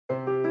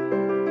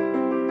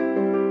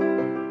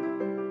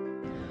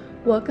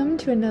Welcome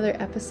to another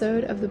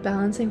episode of the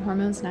Balancing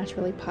Hormones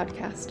Naturally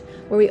podcast,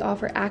 where we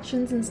offer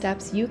actions and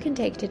steps you can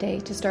take today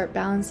to start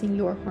balancing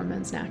your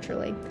hormones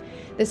naturally.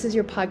 This is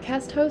your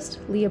podcast host,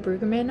 Leah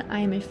Brueggemann. I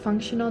am a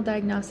functional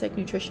diagnostic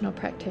nutritional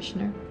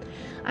practitioner.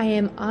 I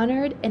am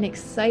honored and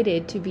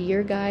excited to be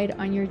your guide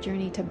on your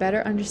journey to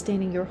better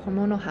understanding your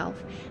hormonal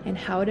health and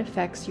how it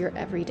affects your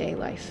everyday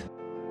life.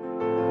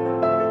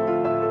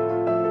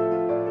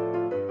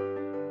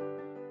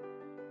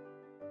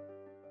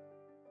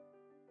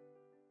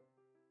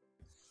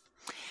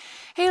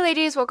 Hey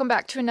ladies, welcome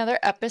back to another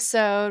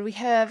episode. We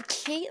have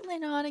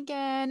Caitlin on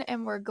again,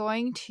 and we're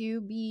going to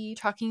be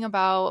talking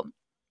about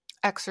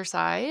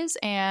exercise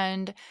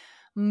and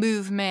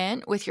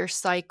movement with your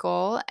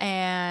cycle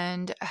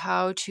and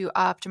how to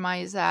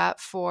optimize that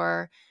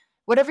for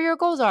whatever your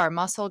goals are: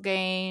 muscle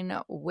gain,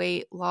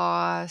 weight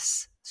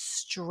loss,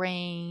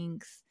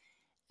 strength,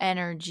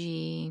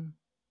 energy,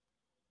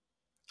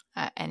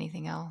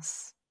 anything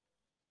else,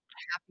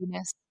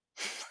 happiness.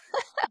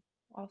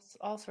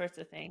 All sorts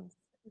of things.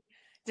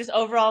 Just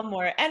overall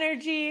more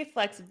energy,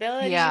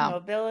 flexibility, Yeah.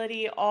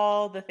 mobility,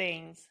 all the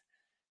things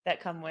that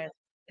come with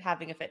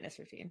having a fitness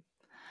routine.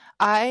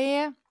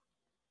 I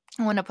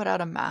want to put out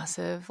a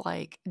massive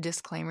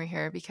disclaimer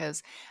here,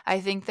 because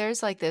I think there's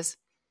this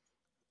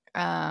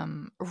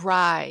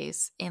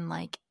rise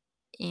in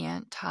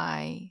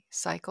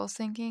anti-cycle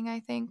thinking,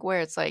 I think,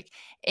 where it's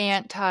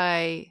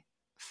anti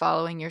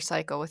following your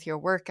cycle with your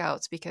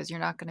workouts because you're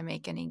not going to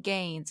make any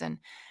gains. And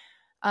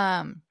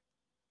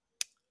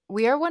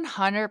we are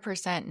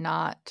 100%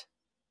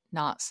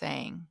 not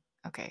saying,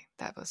 okay,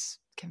 that was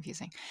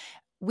confusing.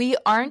 We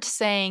aren't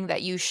saying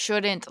that you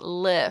shouldn't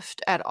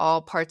lift at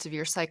all parts of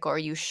your cycle or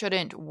you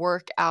shouldn't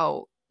work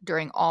out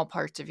during all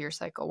parts of your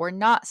cycle. We're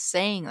not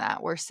saying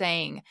that. We're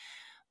saying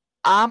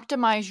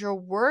optimize your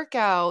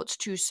workouts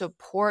to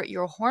support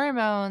your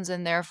hormones,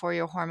 and therefore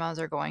your hormones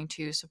are going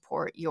to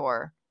support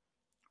your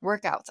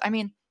workouts. I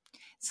mean,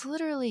 it's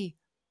literally,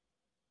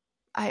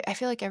 I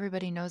feel like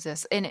everybody knows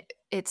this. And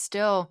it's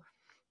still,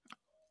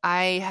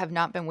 I have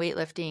not been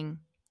weightlifting.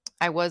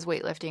 I was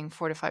weightlifting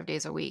 4 to 5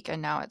 days a week, and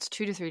now it's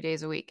 2 to 3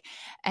 days a week.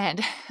 And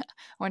I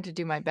went to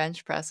do my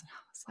bench press, and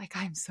I was like,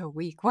 I'm so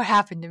weak. What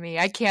happened to me?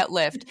 I can't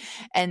lift.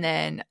 And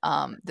then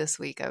this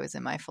week I was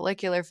in my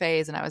follicular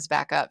phase, and I was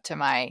back up to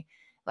my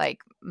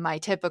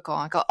typical.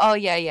 I go, oh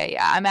yeah.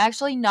 I'm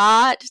actually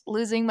not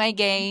losing my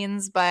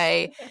gains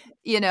by,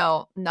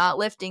 not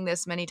lifting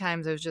this many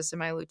times. I was just in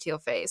my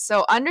luteal phase.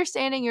 So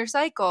understanding your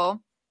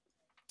cycle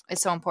is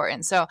so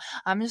important. So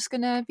I'm just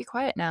going to be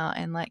quiet now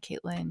and let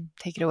Caitlin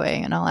take it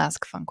away, and I'll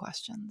ask fun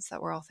questions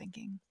that we're all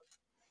thinking.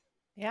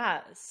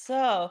 Yeah.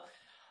 So,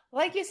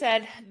 like you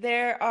said,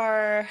 there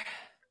are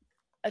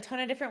a ton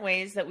of different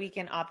ways that we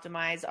can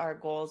optimize our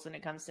goals when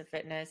it comes to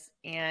fitness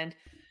and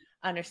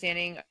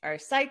understanding our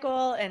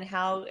cycle and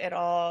how it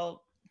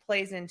all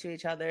plays into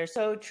each other.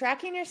 So,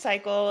 tracking your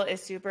cycle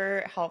is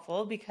super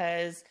helpful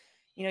because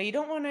you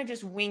don't want to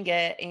just wing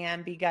it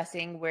and be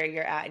guessing where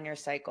you're at in your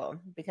cycle,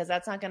 because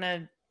that's not going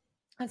to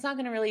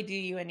really do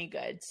you any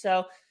good.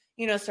 So,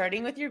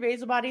 starting with your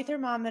basal body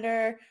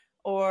thermometer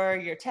or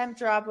your temp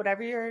drop,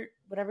 whatever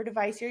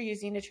device you're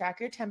using to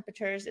track your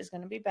temperatures is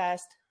going to be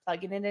best,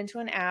 plugging it into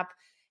an app.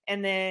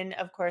 And then,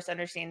 of course,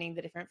 understanding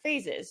the different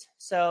phases.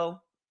 So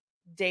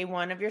day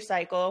 1 of your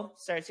cycle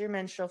starts your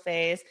menstrual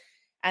phase.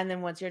 And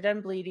then once you're done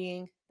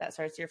bleeding, that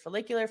starts your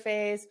follicular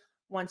phase.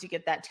 Once you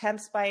get that temp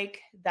spike,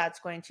 that's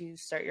going to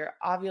start your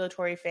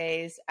ovulatory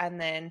phase. And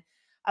then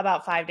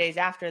about 5 days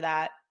after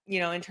that,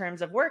 in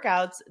terms of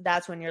workouts,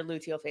 that's when your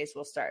luteal phase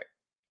will start.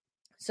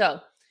 So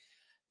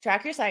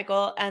track your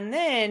cycle, and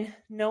then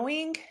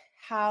knowing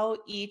how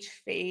each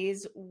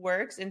phase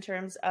works in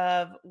terms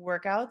of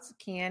workouts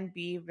can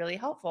be really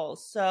helpful.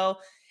 So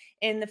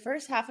in the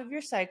first half of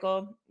your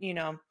cycle,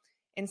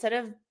 instead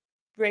of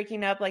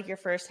breaking up your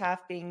first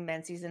half being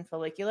menses and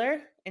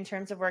follicular, in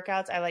terms of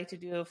workouts, I like to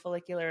do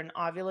follicular and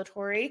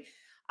ovulatory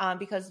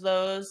because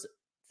those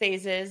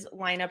phases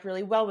line up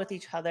really well with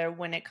each other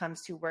when it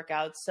comes to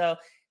workouts. So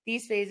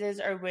these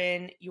phases are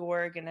when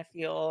you're going to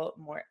feel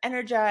more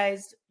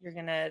energized, you're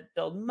going to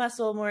build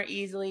muscle more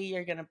easily,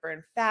 you're going to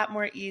burn fat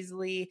more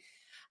easily,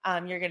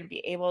 you're going to be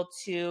able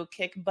to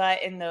kick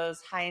butt in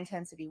those high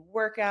intensity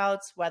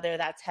workouts, whether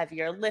that's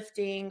heavier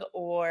lifting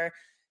or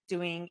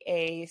doing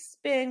a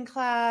spin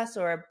class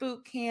or a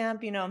boot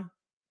camp.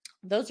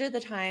 Those are the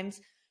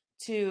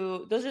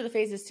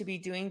phases to be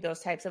doing those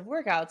types of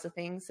workouts, the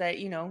things that,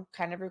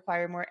 kind of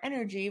require more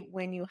energy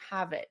when you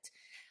have it.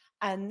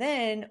 And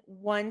then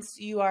once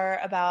you are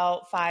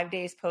about 5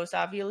 days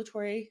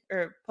post-ovulatory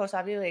or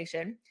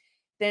post-ovulation,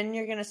 then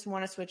you're going to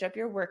want to switch up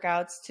your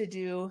workouts to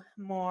do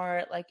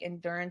more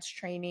endurance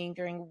training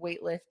during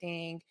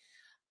weightlifting,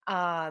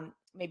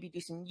 maybe do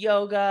some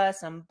yoga,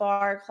 some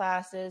bar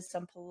classes,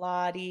 some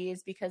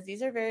Pilates, because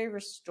these are very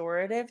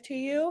restorative to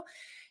you.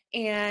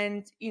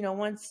 And,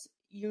 once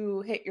you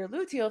hit your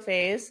luteal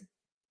phase,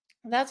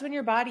 that's when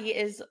your body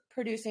is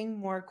producing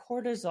more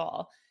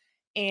cortisol.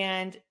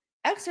 And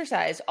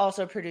exercise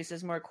also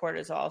produces more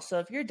cortisol. So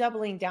if you're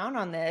doubling down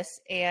on this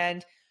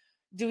and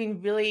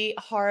doing really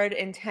hard,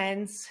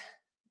 intense,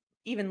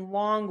 even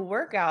long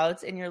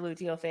workouts in your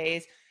luteal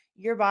phase,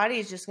 your body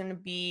is just going to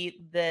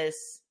be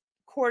this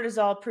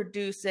cortisol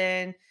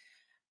producing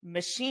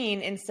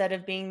machine instead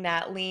of being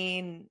that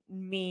lean,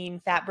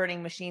 mean, fat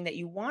burning machine that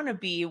you want to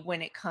be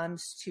when it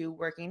comes to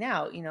working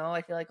out.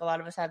 I feel like a lot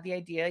of us have the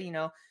idea,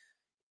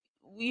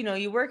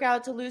 you work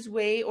out to lose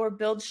weight or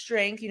build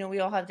strength. We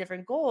all have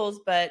different goals,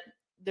 but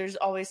there's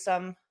always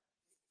some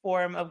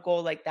form of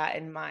goal like that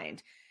in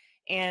mind.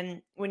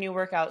 And when you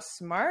work out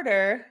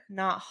smarter,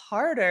 not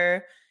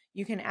harder,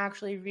 you can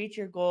actually reach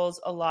your goals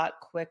a lot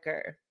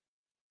quicker.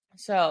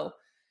 So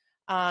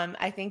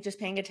I think just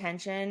paying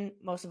attention,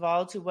 most of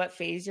all, to what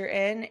phase you're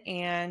in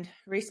and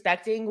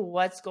respecting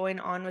what's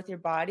going on with your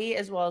body,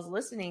 as well as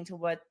listening to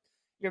what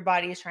your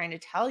body is trying to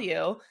tell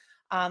you.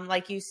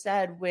 Like you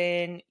said,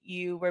 when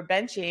you were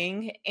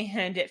benching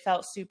and it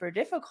felt super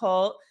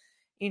difficult,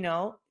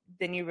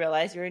 then you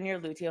realize you're in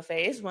your luteal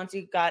phase. Once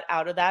you got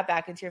out of that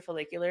back into your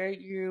follicular,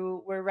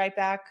 you were right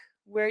back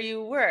where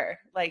you were,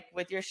 like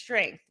with your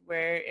strength,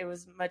 where it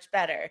was much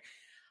better.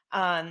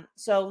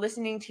 So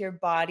listening to your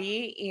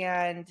body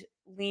and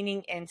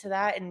leaning into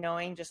that and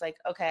knowing just like,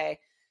 okay,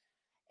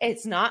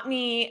 it's not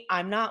me.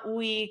 I'm not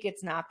weak.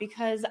 It's not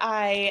because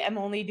I am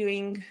only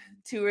doing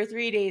 2 or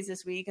 3 days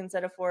this week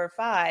instead of 4 or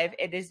 5.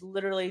 It is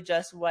literally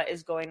just what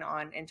is going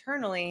on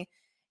internally.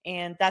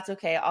 And that's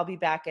okay. I'll be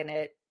back in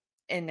it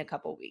in a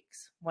couple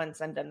weeks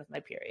once I'm done with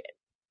my period.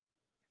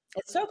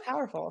 It's so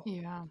powerful.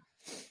 Yeah.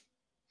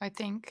 I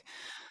think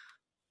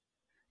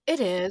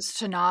it is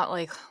to not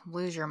like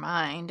lose your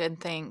mind and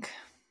think,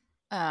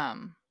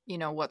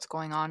 what's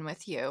going on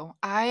with you.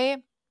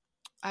 I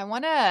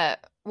want to,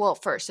 well,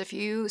 first, if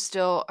you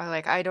still are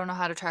like, I don't know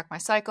how to track my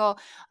cycle,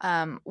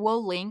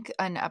 we'll link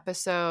an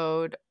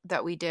episode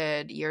that we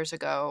did years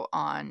ago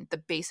on the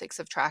basics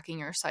of tracking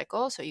your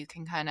cycle. So you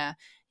can kind of,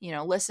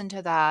 listen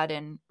to that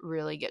and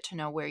really get to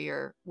know where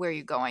you're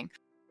going.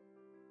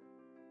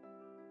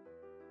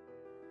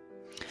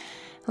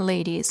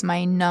 Ladies,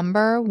 my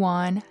number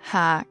one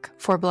hack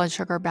for blood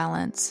sugar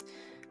balance,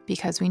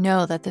 because we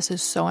know that this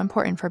is so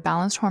important for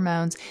balanced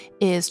hormones,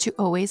 is to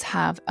always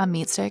have a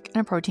meat stick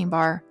and a protein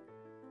bar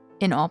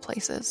in all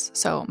places.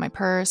 So my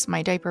purse,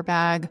 my diaper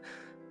bag,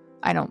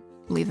 I don't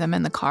leave them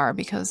in the car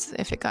because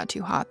if it got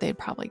too hot, they'd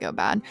probably go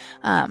bad.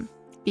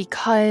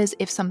 Because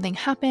if something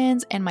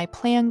happens and my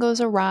plan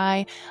goes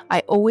awry,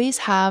 I always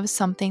have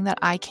something that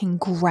I can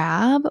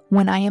grab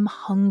when I am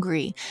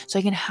hungry. So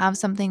I can have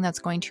something that's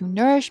going to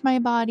nourish my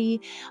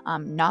body,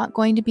 not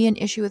going to be an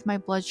issue with my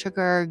blood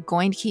sugar,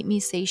 going to keep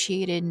me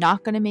satiated,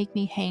 not going to make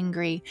me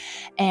hangry.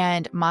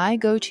 And my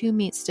go-to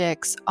meat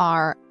sticks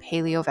are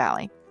Paleo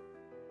Valley.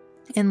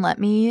 And let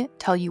me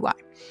tell you why.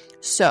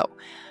 So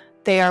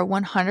they are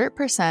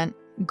 100%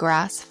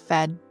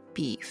 grass-fed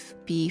beef,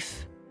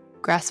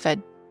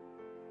 grass-fed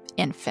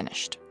and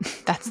finished.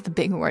 That's the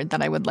big word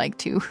that I would like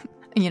to,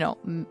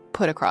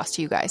 put across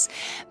to you guys.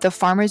 The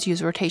farmers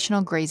use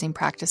rotational grazing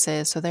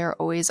practices, so they're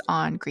always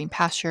on green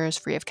pastures,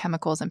 free of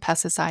chemicals and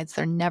pesticides.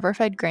 They're never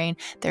fed grain.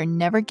 They're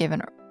never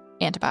given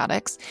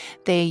antibiotics.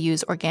 They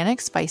use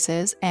organic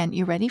spices, and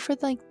you ready for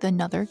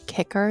another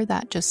kicker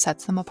that just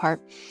sets them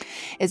apart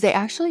is they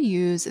actually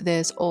use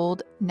this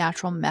old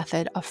natural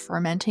method of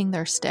fermenting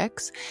their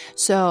sticks.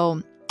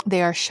 So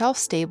they are shelf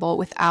stable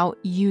without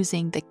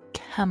using the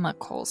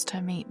chemicals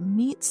to make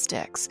meat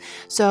sticks.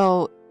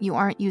 So you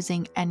aren't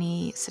using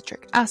any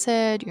citric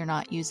acid, you're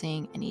not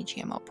using any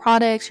GMO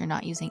products, you're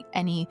not using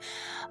any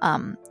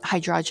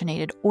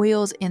hydrogenated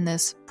oils in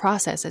this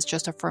process. It's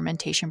just a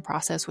fermentation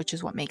process, which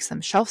is what makes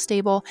them shelf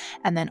stable.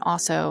 And then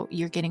also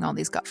you're getting all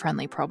these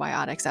gut-friendly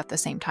probiotics at the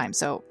same time.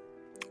 So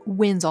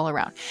wins all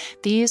around.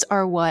 These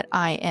are what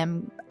I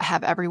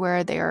have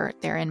everywhere. They're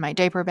in my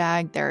diaper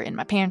bag, they're in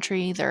my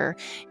pantry, they're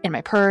in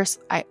my purse.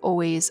 I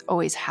always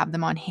have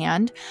them on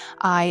hand.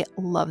 I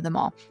love them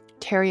all.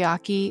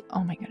 Teriyaki,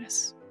 oh my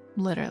goodness,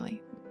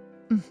 literally,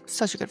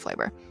 such a good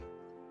flavor.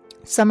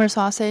 Summer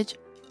sausage,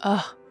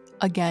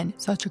 again,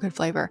 such a good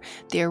flavor.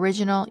 The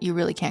original, you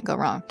really can't go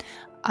wrong.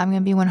 I'm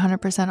going to be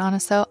 100%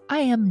 honest though, I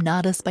am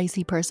not a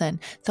spicy person.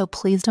 So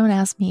please don't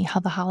ask me how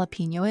the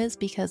jalapeno is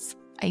because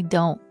I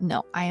don't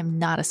know. I am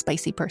not a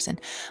spicy person.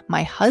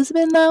 My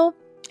husband, though,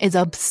 is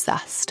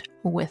obsessed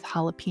with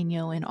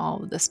jalapeno and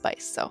all of the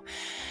spice. So,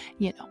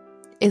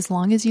 as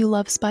long as you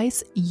love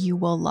spice, you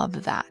will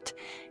love that.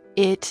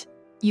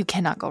 You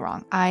cannot go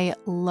wrong. I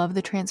love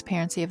the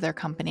transparency of their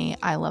company.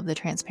 I love the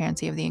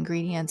transparency of the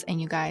ingredients.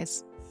 And you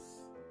guys,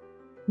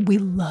 we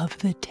love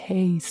the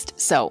taste.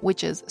 So,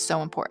 which is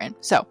so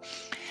important. So,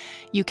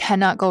 you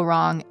cannot go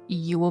wrong.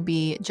 You will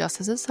be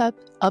just as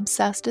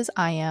obsessed as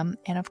I am.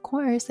 And of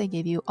course, they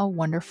give you a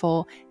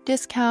wonderful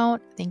discount.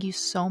 Thank you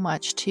so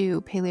much to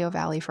Paleo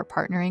Valley for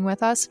partnering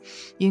with us.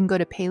 You can go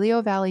to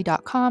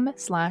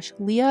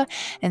paleovalley.com/Leah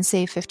and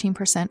save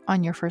 15%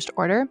 on your first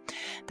order.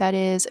 That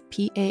is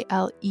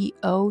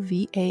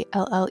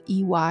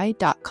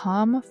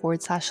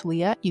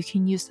paleovalley.com/Leah. You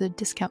can use the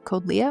discount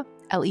code Leah,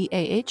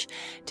 LEAH,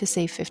 to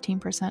save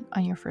 15%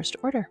 on your first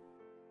order.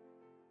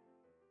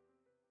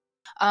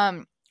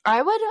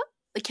 I would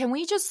can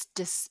we just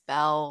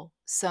dispel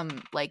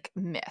some like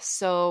myths?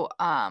 So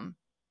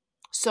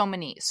so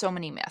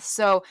many myths.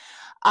 So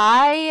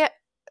I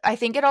I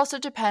think it also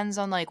depends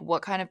on like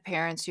what kind of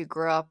parents you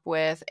grew up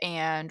with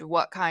and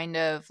what kind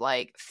of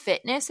like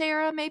fitness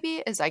era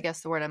maybe is I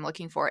guess the word I'm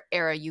looking for,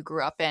 era you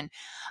grew up in.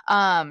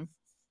 Um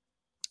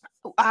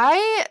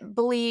I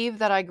believe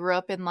that I grew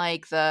up in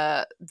like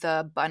the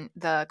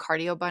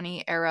cardio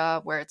bunny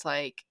era where it's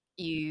like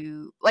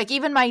you like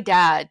even my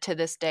dad to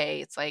this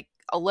day it's like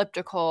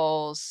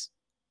ellipticals,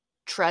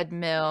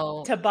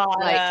 treadmill,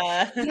 like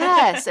Tabata.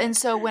 yes, and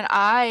so when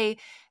I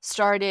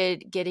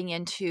started getting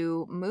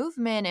into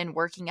movement and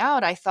working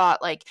out, I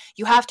thought, like,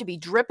 you have to be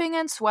dripping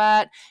in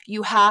sweat,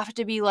 you have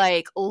to be,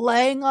 like,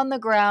 laying on the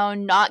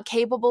ground, not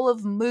capable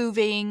of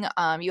moving,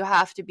 you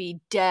have to be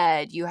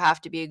dead, you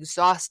have to be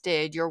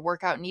exhausted, your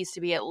workout needs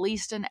to be at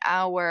least an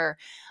hour,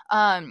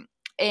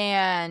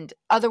 and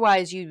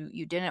otherwise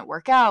you didn't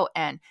work out,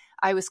 and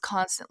I was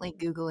constantly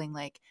Googling,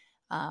 like,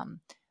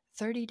 um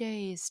 30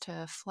 days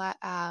to flat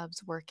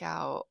abs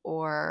workout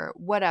or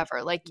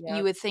whatever. Like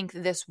you Yep. would think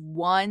this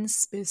one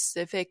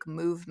specific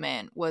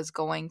movement was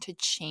going to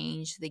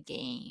change the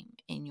game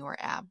in your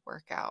ab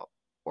workout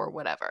or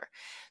whatever.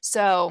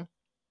 So,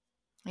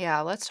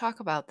 yeah, let's talk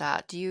about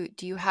that. Do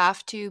you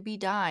have to be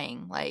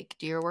dying? Like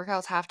do your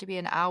workouts have to be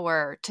an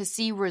hour to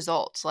see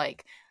results?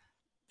 Like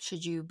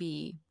should you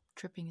be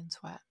dripping in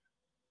sweat?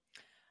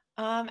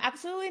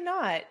 Absolutely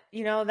not.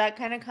 You know, that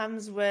kind of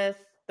comes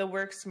with the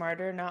work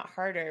smarter, not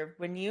harder.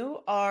 When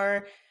you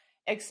are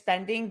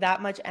expending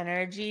that much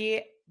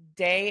energy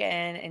day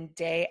in and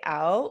day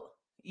out,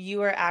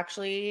 you are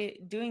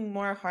actually doing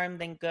more harm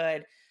than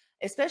good,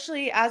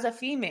 especially as a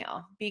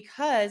female,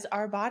 because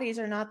our bodies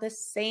are not the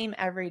same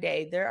every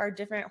day. There are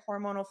different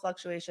hormonal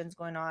fluctuations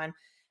going on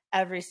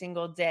every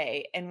single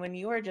day. And when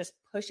you are just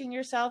pushing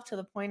yourself to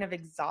the point of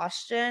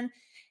exhaustion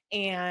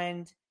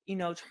and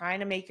trying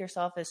to make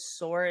yourself as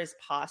sore as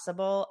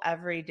possible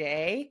every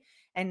day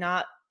and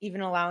not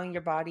even allowing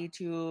your body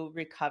to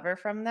recover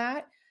from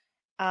that,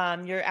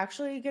 you're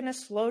actually going to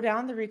slow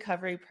down the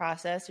recovery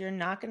process. You're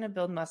not going to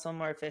build muscle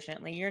more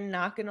efficiently. You're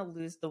not going to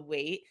lose the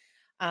weight.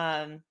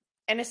 And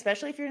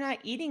especially if you're not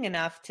eating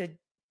enough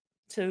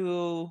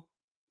to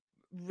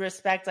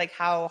respect like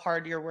how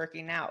hard you're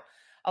working out.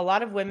 A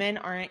lot of women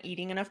aren't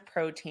eating enough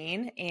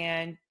protein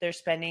and they're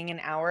spending an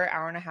hour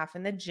and a half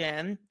in the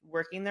gym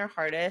working their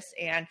hardest,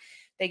 and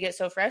they get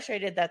so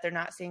frustrated that they're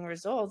not seeing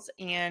results,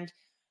 and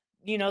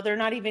they're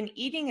not even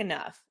eating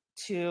enough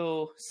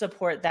to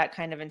support that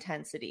kind of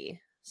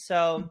intensity.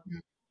 So,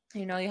 Mhm.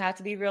 you have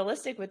to be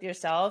realistic with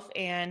yourself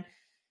and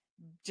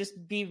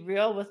just be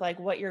real with like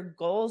what your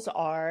goals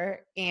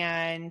are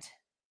and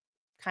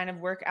kind of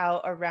work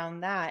out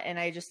around that. And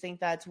I just think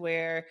that's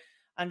where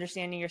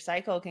understanding your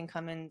cycle can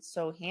come in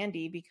so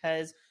handy,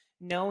 because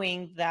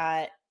knowing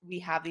that we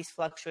have these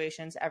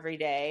fluctuations every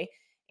day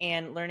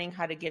and learning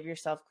how to give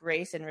yourself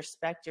grace and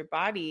respect your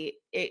body,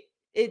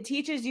 it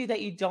teaches you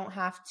that you don't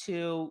have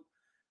to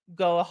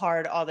go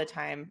hard all the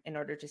time in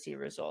order to see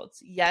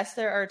results. Yes,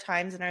 there are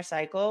times in our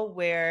cycle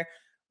where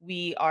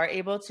we are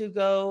able to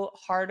go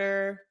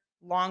harder,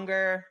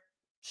 longer,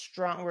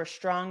 we're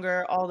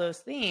stronger, all those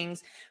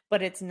things,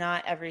 but it's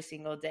not every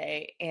single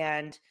day.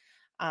 And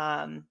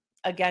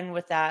again,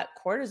 with that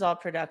cortisol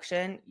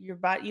production, your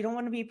body, you don't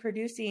want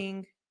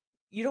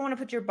to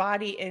put your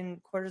body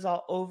in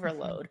cortisol Mhm.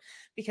 overload,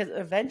 because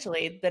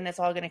eventually then it's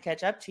all going to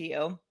catch up to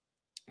you,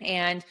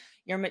 and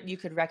you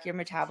could wreck your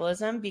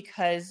metabolism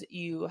because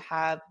you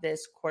have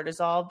this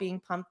cortisol being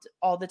pumped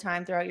all the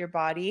time throughout your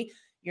body.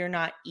 You're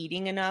not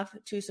eating enough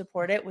to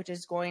support it, which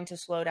is going to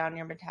slow down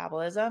your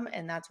metabolism.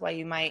 And that's why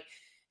you might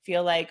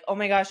feel like, oh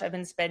my gosh, I've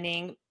been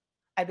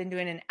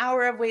doing an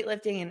hour of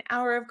weightlifting, an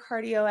hour of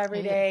cardio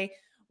every Right. day.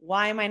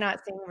 Why am I not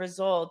seeing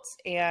results?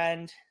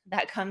 And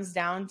that comes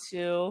down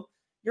to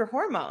your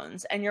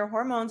hormones. And your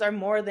hormones are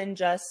more than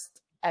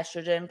just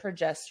estrogen,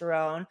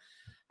 progesterone,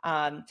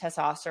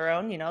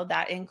 testosterone.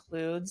 That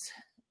includes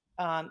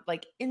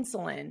like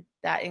insulin,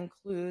 that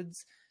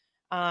includes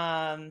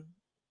um,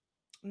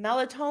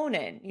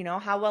 melatonin,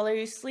 how well are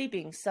you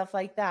sleeping, stuff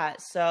like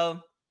that.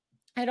 So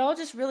it all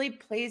just really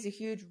plays a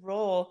huge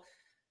role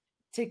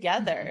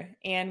Mhm. together.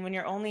 And when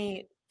you're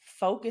only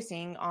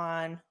focusing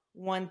on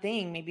one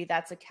thing, maybe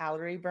that's a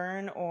calorie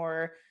burn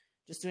or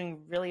just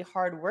doing really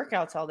hard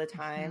workouts all the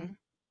time, Mhm.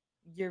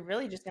 you're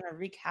really just going to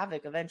wreak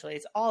havoc eventually.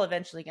 It's all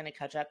eventually going to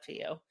catch up to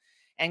you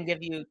and give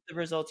you the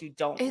results you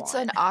don't It's want.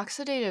 an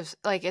oxidative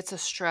like, it's a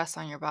stress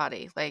on your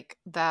body, like,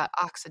 that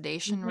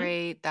oxidation Mhm.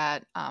 rate,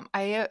 that,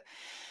 I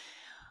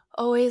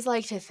always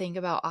like to think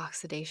about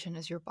oxidation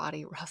as your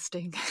body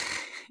rusting,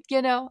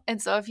 you know?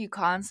 And so if you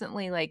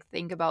constantly, like,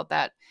 think about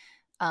that,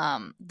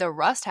 the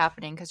rust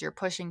happening because 'cause you're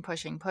pushing,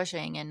 pushing,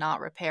 pushing, and not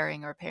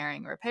repairing,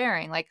 repairing,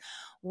 repairing, like,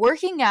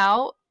 working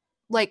out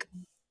like,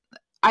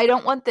 I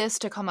don't want this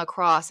to come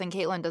across, and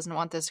Caitlin doesn't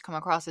want this to come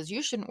across as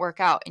you shouldn't work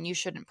out and you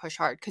shouldn't push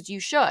hard because you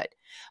should,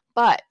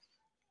 but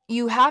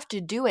you have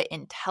to do it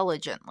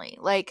intelligently.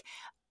 Like,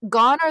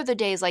 gone are the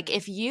days, like,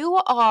 if you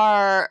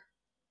are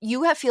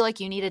feel like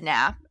you need a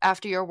nap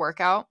after your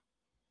workout,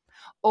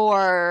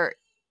 or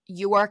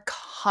you are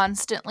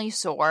constantly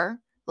sore,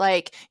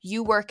 like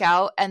you work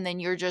out and then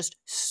you're just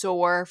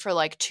sore for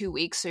like 2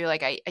 weeks, so you're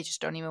like, I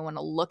just don't even want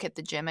to look at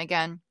the gym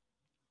again.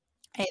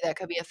 Hey, that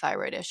could be a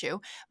thyroid issue.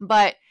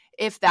 But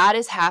if that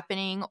is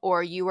happening,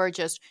 or you are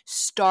just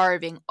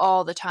starving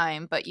all the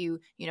time, but you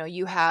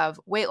have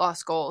weight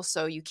loss goals,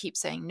 so you keep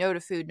saying no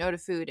to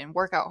food, and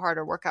work out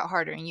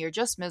harder, and you're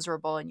just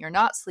miserable and you're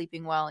not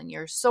sleeping well and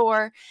you're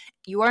sore,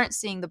 you aren't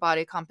seeing the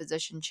body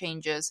composition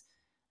changes,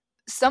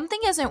 something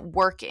isn't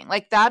working.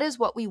 Like, that is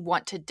what we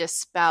want to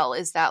dispel,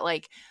 is that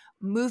like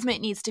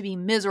movement needs to be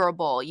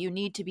miserable. You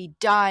need to be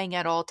dying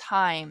at all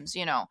times,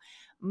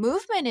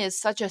 movement is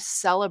such a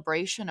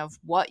celebration of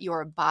what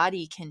your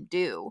body can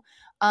do.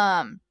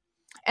 And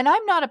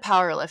I'm not a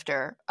power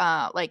lifter,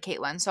 like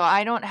Caitlin, so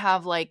I don't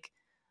have like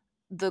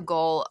the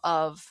goal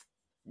of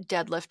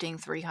deadlifting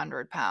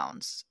 300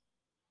 pounds.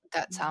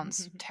 That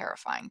sounds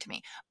terrifying to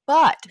me.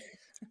 But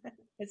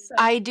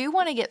I do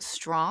want to get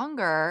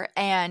stronger,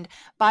 and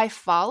by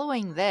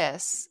following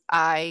this,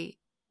 I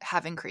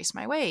have increased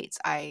my weights.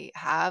 I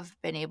have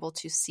been able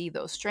to see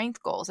those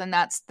strength goals, and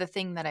that's the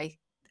thing that I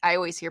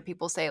always hear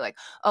people say, like,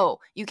 "Oh,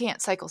 you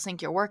can't cycle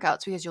sync your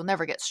workouts because you'll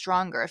never get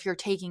stronger if you're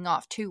taking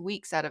off 2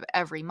 weeks out of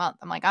every month."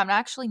 I'm like, I'm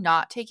actually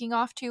not taking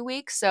off 2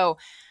 weeks, so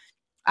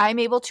I'm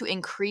able to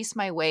increase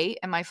my weight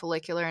in my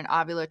follicular and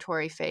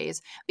ovulatory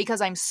phase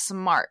because I'm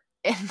smart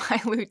in my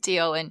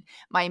luteal and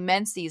my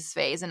menses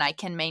phase, and I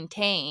can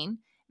maintain,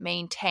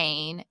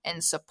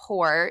 and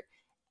support.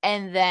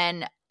 And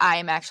then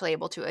I'm actually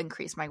able to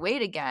increase my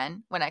weight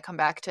again when I come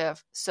back to,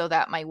 so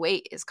that my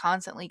weight is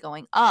constantly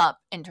going up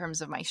in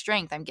terms of my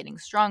strength. I'm getting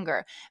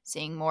stronger,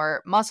 seeing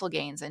more muscle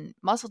gains and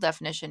muscle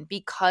definition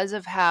because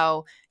of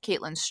how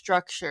Caitlin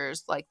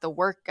structures like the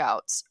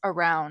workouts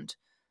around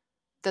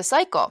the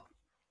cycle.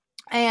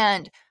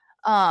 And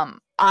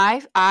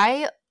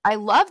I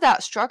love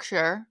that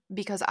structure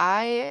because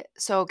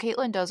so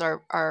Caitlin does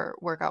our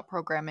workout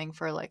programming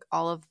for like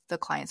all of the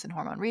clients in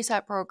Hormone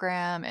Reset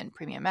program and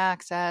Premium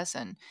Access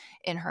and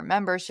in her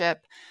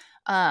membership.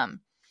 And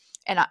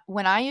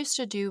when I used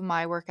to do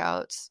my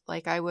workouts,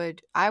 like I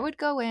would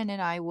go in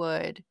and I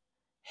would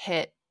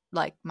hit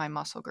like my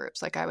muscle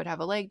groups. Like I would have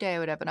a leg day, I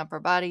would have an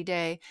upper body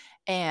day,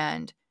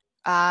 and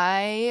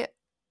I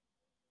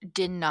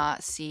did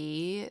not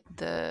see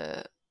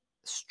the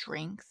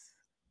strength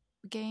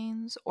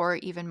gains or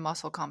even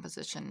muscle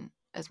composition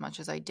as much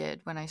as I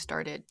did when I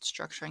started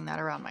structuring that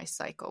around my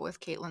cycle with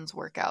Caitlin's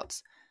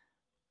workouts.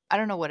 I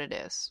don't know what it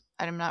is.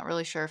 I'm not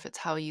really sure if it's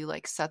how you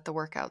like set the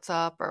workouts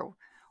up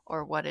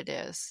or what it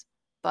is,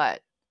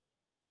 but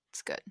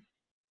it's good.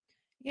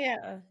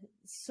 Yeah.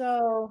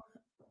 So,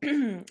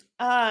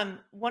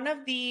 one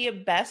of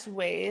the best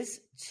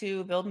ways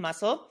to build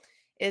muscle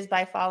is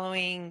by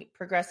following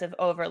progressive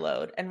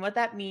overload. And what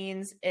that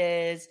means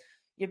is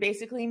you're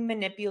basically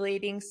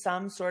manipulating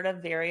some sort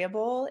of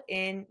variable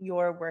in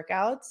your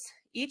workouts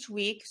each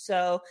week.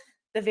 So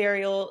the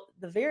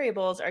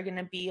variables are going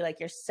to be like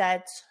your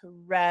sets,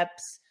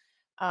 reps,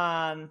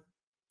 the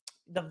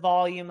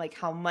volume, like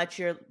how much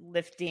you're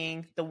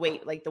lifting, the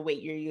weight, like the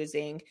weight you're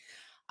using.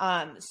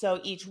 So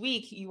each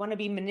week you want to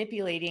be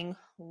manipulating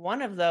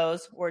one of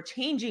those or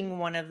changing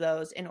one of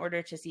those in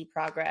order to see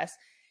progress.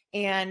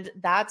 And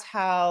that's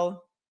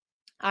how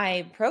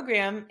I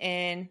program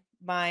in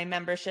my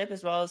membership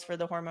as well as for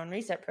the Hormone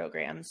Reset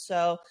program.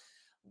 So,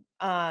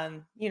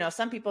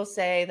 some people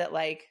say that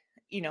like,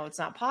 it's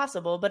not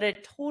possible, but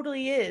it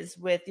totally is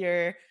with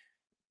your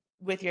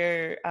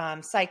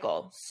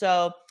cycle.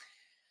 So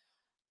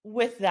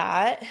with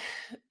that,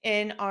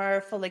 in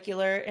our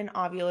follicular and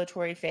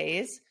ovulatory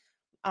phase,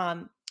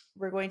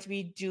 we're going to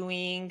be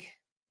doing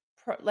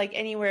like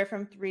anywhere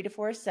from 3 to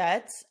 4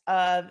 sets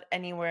of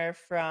anywhere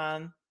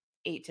from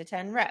 8 to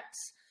 10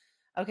 reps.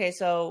 Okay,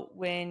 so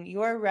when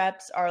your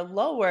reps are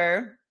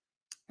lower,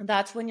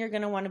 that's when you're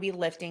going to want to be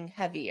lifting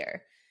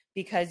heavier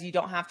because you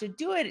don't have to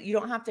do it. You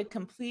don't have to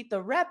complete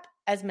the rep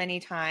as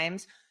many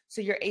times. So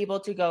you're able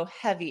to go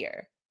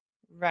heavier,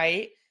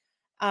 right?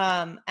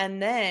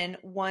 And then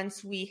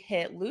once we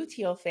hit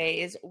luteal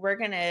phase, we're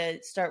going to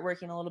start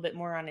working a little bit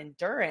more on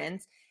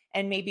endurance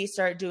and maybe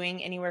start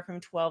doing anywhere from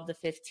 12 to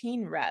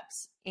 15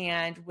 reps.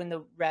 And when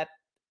the rep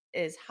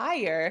is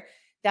higher,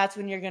 that's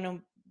when you're going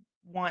to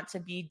want to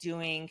be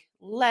doing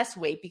less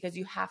weight because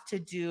you have to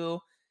do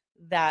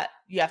that.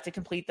 You have to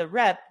complete the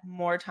rep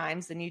more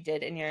times than you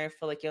did in your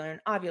follicular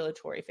and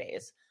ovulatory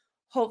phase.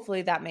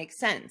 Hopefully that makes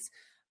sense.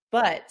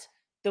 But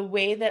the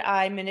way that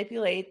I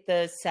manipulate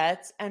the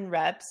sets and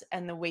reps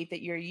and the weight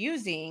that you're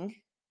using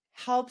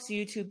helps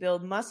you to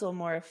build muscle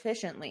more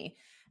efficiently.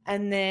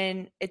 And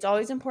then it's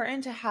always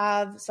important to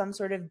have some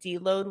sort of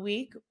deload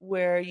week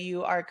where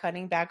you are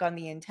cutting back on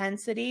the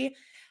intensity.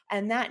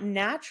 And that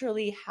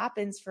naturally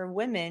happens for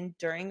women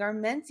during our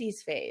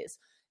menses phase.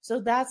 So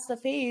that's the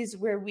phase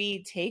where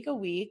we take a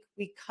week,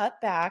 we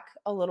cut back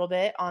a little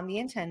bit on the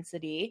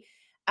intensity.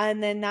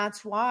 And then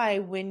that's why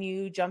when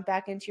you jump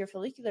back into your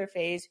follicular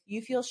phase,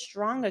 you feel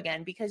strong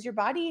again because your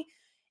body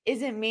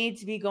isn't made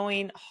to be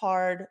going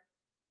hard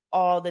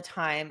all the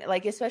time.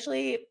 Like,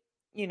 especially,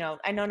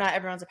 I know not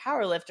everyone's a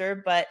power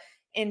lifter, but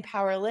in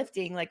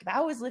powerlifting, like if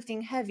I was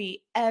lifting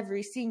heavy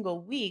every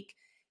single week,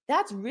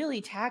 that's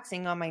really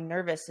taxing on my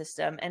nervous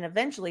system. And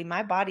eventually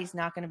my body's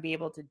not going to be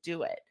able to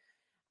do it.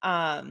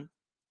 Um,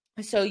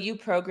 so you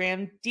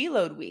program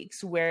deload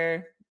weeks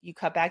where you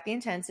cut back the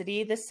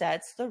intensity, the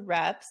sets, the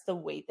reps,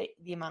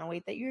 the amount of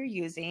weight that you're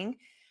using.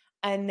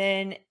 And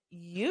then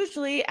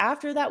usually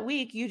after that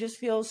week, you just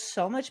feel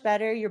so much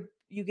better. You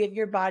give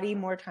your body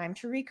more time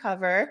to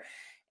recover.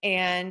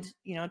 And,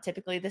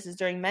 typically this is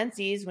during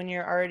menses when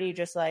you're already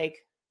just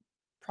like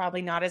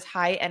probably not as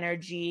high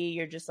energy.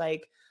 You're just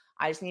like,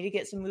 I just need to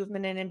get some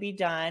movement in and be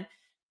done.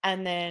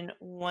 And then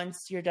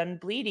once you're done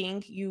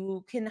bleeding,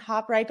 you can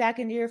hop right back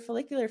into your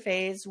follicular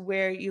phase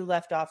where you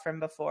left off from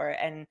before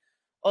and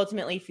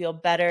ultimately feel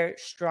better,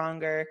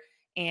 stronger,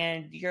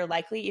 and you're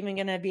likely even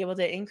going to be able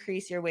to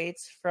increase your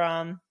weights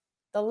from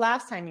the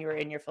last time you were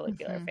in your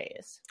follicular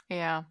phase.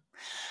 Yeah.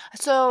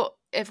 So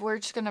if we're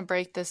just going to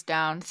break this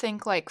down,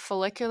 think like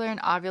follicular and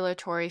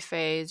ovulatory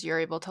phase, you're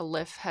able to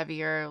lift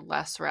heavier,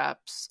 less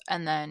reps.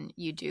 And then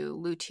you do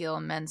luteal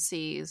and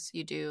menses,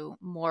 you do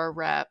more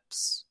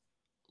reps,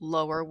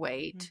 lower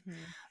weight.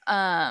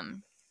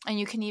 And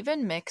you can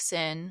even mix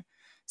in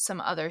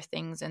some other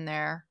things in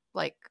there,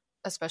 like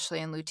especially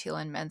in luteal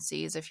and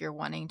menses, if you're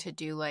wanting to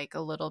do like a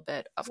little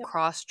bit of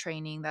cross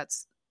training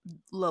that's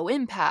low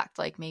impact,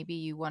 like maybe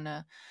you want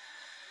to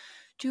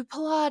do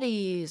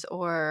Pilates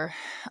or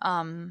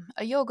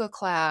a yoga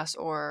class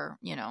or,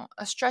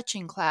 a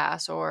stretching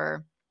class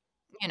or,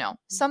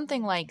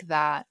 something like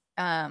that.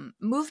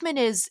 Movement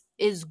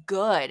is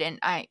good.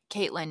 And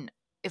Caitlin,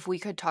 if we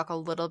could talk a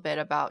little bit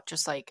about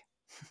just like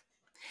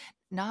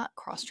not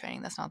cross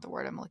training, that's not the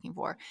word I'm looking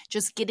for.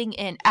 Just getting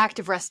in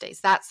active rest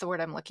days. That's the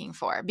word I'm looking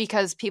for,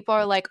 because people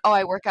are like, oh,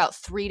 I work out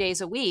 3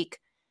 days a week.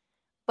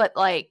 But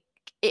like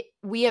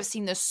we have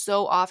seen this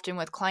so often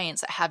with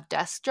clients that have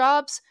desk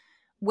jobs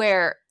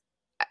where,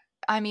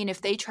 I mean,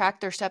 if they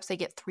track their steps, they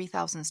get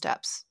 3,000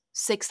 steps,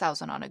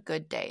 6,000 on a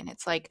good day. And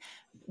it's like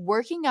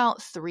working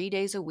out 3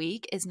 days a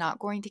week is not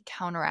going to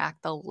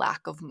counteract the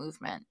lack of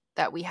movement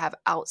that we have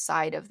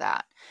outside of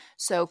that.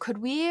 So could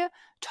we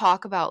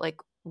talk about like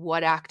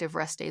what active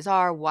rest days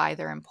are, why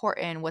they're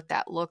important, what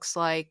that looks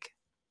like?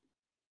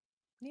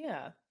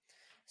 Yeah.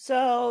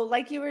 So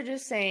like you were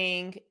just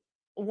saying,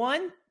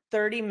 one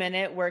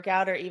 30-minute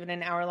workout or even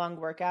an hour-long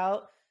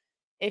workout,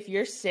 if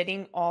you're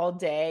sitting all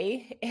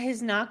day,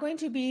 is not going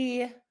to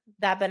be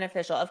that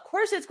beneficial. Of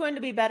course, it's going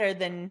to be better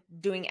than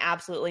doing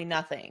absolutely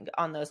nothing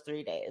on those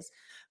 3 days.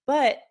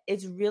 But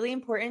it's really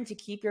important to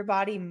keep your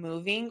body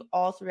moving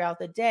all throughout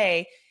the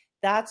day.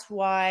 That's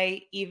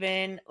why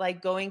even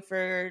like going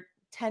for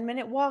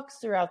 10-minute walks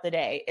throughout the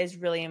day is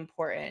really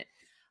important,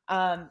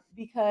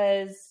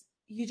 because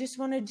you just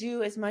want to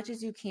do as much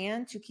as you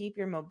can to keep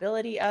your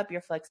mobility up,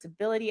 your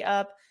flexibility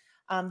up.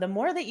 The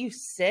more that you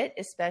sit,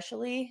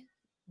 especially,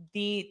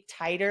 the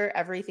tighter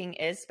everything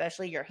is,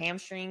 especially your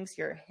hamstrings,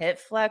 your hip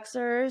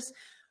flexors,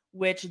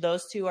 which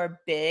those two are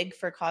big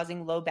for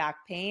causing low back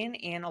pain.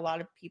 And a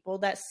lot of people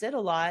that sit a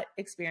lot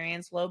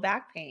experience low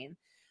back pain.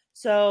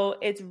 So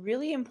it's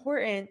really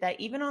important that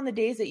even on the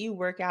days that you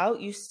work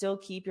out, you still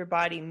keep your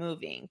body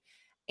moving.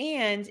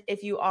 And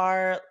if you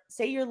are,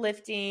 say you're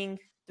lifting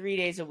 3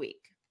 days a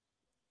week,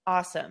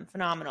 awesome,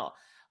 phenomenal.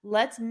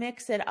 Let's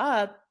mix it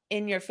up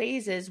in your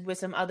phases with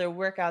some other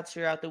workouts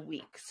throughout the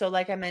week. So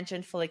like I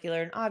mentioned,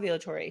 follicular and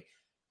ovulatory,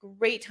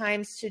 great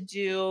times to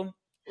do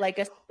like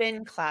a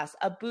spin class,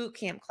 a boot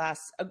camp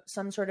class,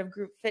 some sort of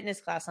group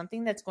fitness class,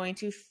 something that's going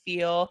to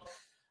feel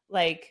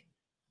like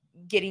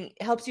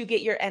helps you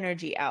get your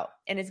energy out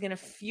and is going to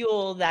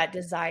fuel that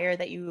desire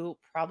that you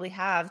probably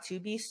have to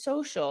be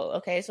social.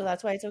 Okay. So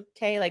that's why it's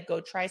okay. Like go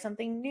try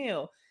something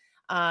new.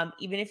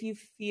 Even if you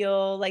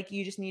feel like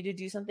you just need to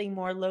do something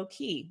more low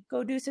key,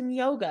 go do some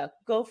yoga,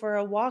 go for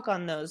a walk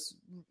on those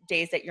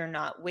days that you're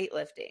not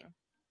weightlifting.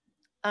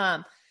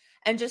 And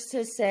just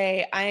to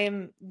say, I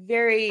am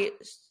very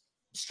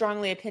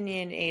strongly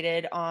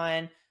opinionated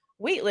on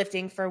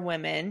weightlifting for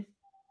women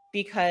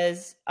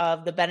because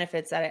of the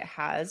benefits that it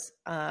has.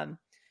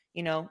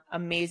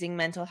 Amazing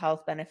mental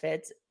health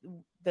benefits,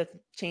 the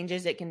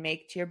changes it can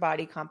make to your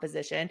body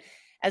composition,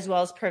 as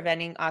well as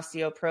preventing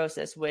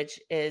osteoporosis, which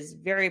is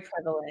very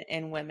prevalent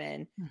in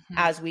women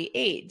as we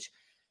age.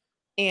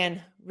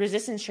 And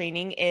resistance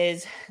training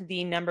is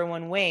the number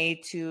one way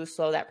to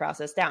slow that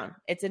process down.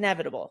 It's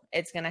inevitable.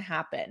 It's going to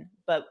happen.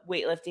 But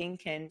weightlifting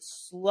can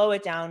slow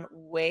it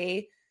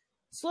way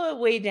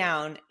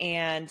down.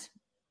 And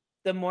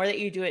the more that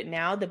you do it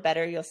now, the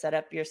better you'll set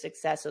up your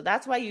success. So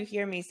that's why you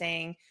hear me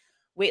saying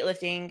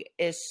weightlifting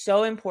is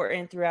so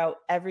important throughout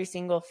every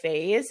single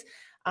phase.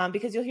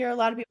 Because you'll hear a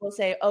lot of people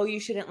say, oh, you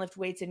shouldn't lift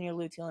weights in your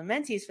luteal and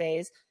menses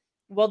phase.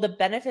 Well, the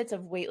benefits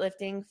of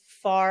weightlifting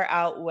far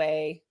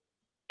outweigh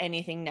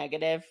anything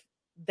negative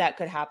that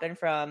could happen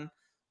from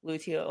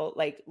luteal,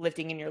 like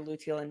lifting in your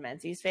luteal and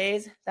menses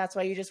phase. That's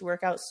why you just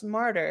work out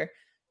smarter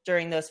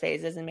during those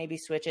phases and maybe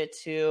switch it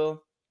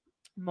to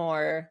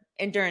more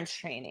endurance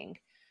training.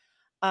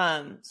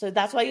 So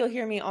that's why you'll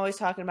hear me always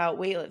talking about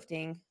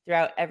weightlifting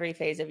throughout every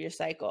phase of your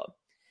cycle.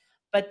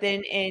 But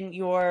then in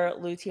your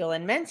luteal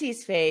and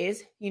menses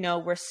phase,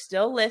 we're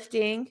still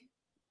lifting,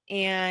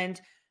 and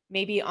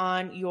maybe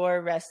on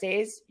your rest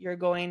days, you're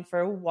going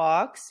for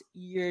walks,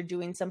 you're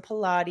doing some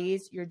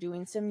Pilates, you're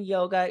doing some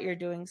yoga, you're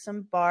doing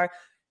some bar.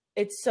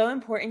 It's so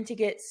important to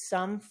get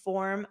some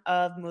form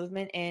of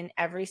movement in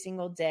every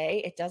single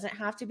day. It doesn't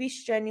have to be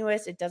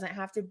strenuous. It doesn't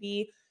have to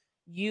be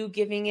you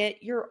giving it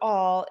your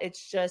all.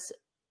 It's just,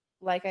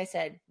 like I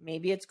said,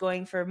 maybe it's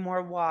going for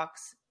more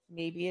walks.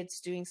 Maybe it's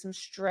doing some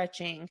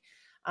stretching.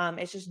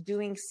 It's just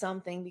doing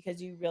something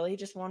because you really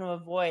just want to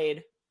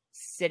avoid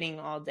sitting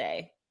all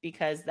day,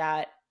 because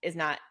that is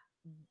not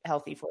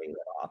healthy for you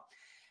at all,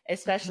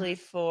 especially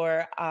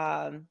for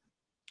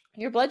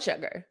your blood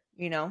sugar.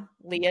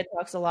 Leah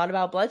talks a lot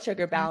about blood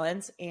sugar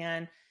balance,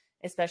 and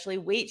especially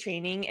weight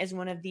training is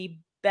one of the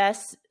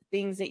best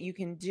things that you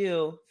can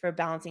do for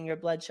balancing your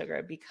blood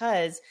sugar,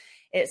 because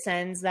it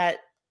sends that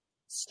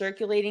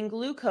circulating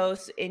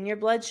glucose in your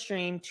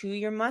bloodstream to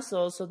your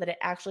muscles so that it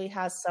actually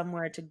has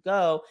somewhere to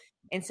go,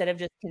 instead of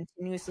just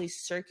continuously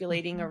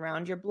circulating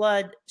around your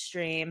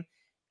bloodstream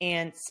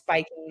and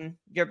spiking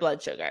your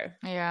blood sugar.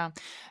 Yeah.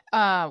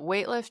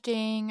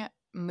 Weightlifting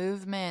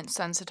movement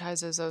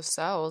sensitizes those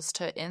cells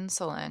to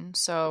insulin.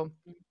 So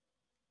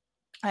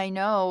I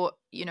know,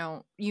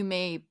 you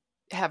may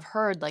have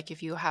heard, like,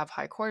 if you have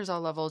high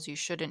cortisol levels, you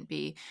shouldn't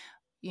be,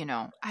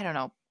 I don't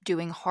know,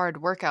 doing hard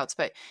workouts,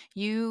 but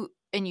you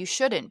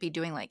shouldn't be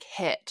doing like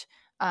HIIT.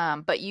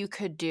 But you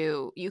can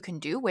do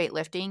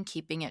weightlifting,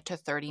 keeping it to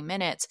 30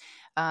 minutes,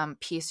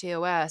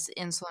 PCOS,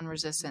 insulin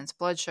resistance,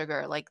 blood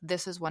sugar. Like,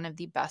 this is one of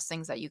the best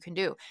things that you can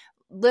do.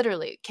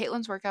 Literally,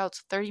 Caitlin's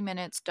workouts, 30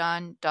 minutes,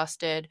 done,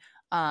 dusted,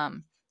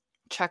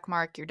 check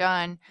mark, you're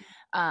done.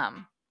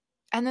 And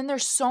then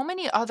there's so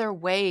many other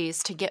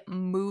ways to get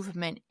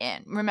movement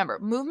in. Remember,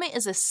 movement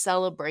is a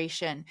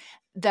celebration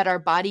that our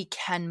body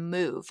can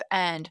move.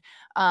 And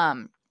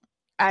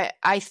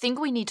I think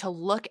we need to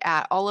look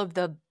at all of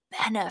the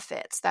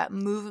benefits that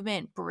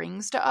movement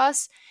brings to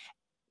us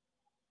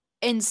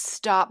and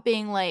stop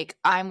being like,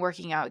 I'm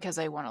working out because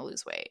I want to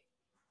lose weight.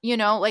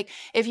 Like,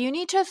 if you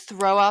need to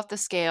throw out the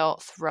scale,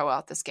 throw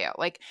out the scale.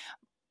 Like,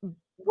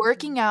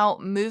 working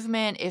out,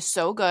 movement is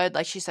so good,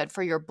 like she said,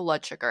 for your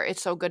blood sugar.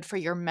 It's so good for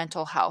your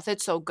mental health.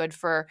 It's so good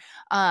for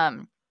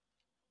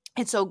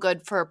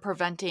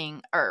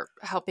preventing or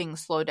helping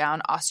slow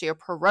down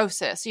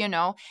osteoporosis.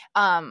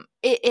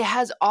 It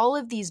has all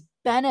of these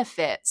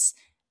benefits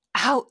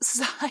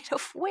outside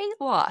of weight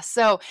loss.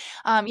 So,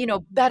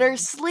 better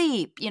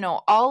sleep,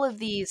 all of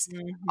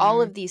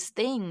these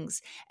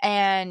things.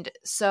 And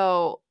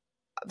so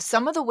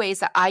some of the ways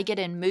that I get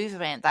in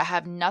movement that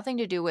have nothing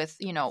to do with,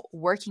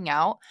 working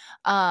out,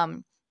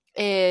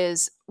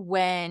 is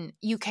when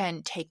you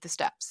can take the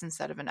steps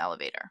instead of an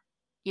elevator.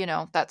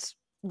 That's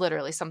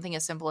literally something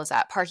as simple as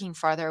that. Parking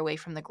farther away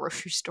from the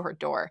grocery store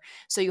door,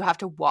 so you have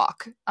to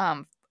walk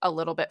a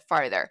little bit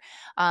farther.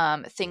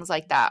 Things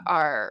like that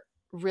are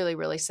really,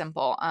 really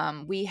simple.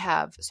 We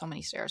have so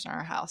many stairs in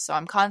our house, so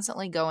I'm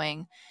constantly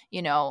going,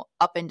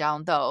 up and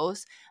down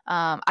those.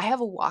 I have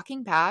a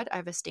walking pad. I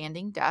have a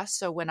standing desk.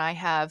 So when I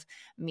have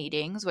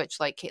meetings, which,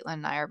 like, Caitlin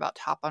and I are about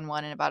to hop on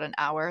one in about an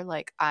hour,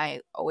 like,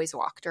 I always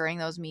walk during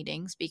those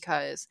meetings,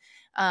 because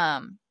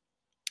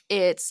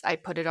I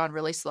put it on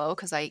really slow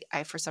because I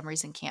for some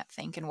reason can't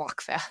think and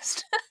walk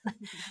fast.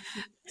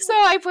 So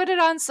I put it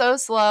on so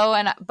slow,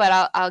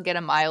 but I'll get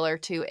a mile or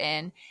two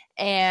in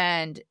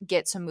and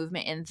get some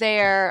movement in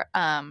there.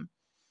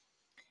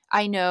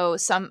 I know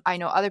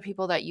other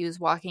people that use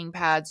walking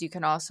pads. You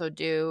can also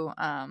do,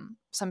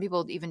 some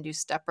people even do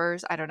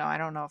steppers. I don't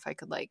know if I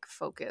could like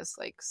focus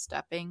like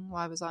stepping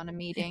while I was on a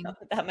meeting.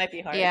 That might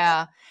be hard.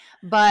 Yeah.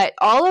 But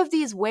all of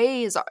these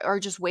ways are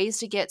just ways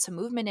to get some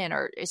movement in,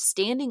 or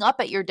standing up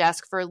at your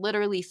desk for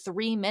literally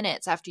 3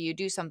 minutes after you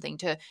do something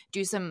to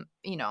do some,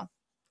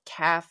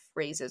 calf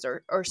raises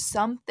or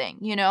something.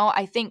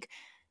 I think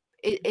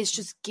it's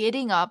just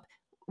getting up,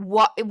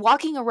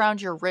 walking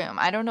around your room.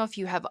 I don't know if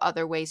you have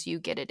other ways you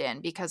get it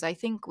in, because I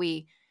think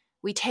we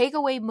take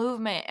away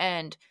movement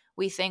and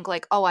we think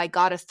like, oh, I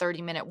got a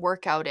 30-minute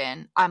workout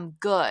in, I'm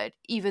good,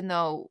 even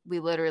though we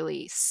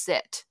literally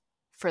sit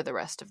for the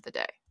rest of the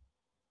day.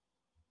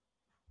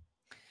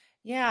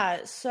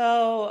 Yeah.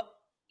 So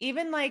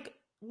even like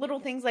little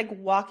things like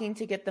walking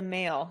to get the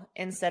mail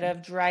instead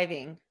of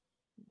driving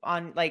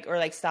on, like, or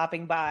like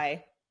stopping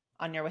by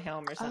on your way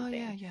home or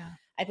something. Oh, yeah.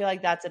 I feel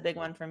like that's a big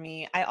one for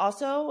me. I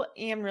also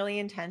am really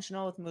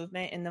intentional with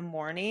movement in the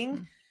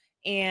morning.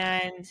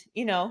 And,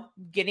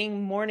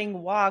 getting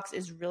morning walks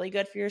is really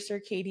good for your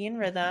circadian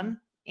rhythm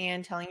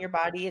and telling your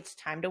body it's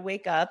time to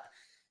wake up.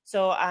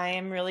 So I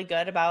am really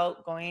good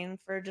about going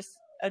for just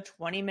a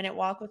 20-minute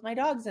walk with my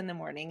dogs in the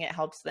morning. It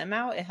helps them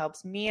out. It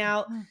helps me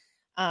out.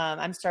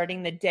 I'm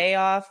starting the day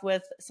off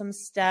with some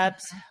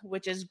steps,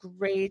 which is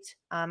great.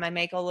 I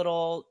make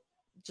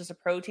just a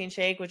protein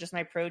shake with just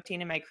my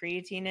protein and my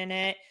creatine in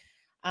it,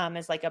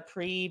 as like a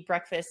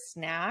pre-breakfast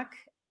snack.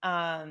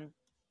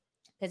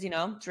 because,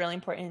 it's really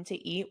important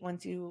to eat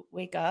once you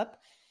wake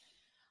up.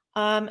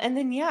 And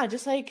then,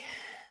 just like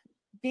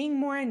being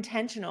more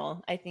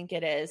intentional, I think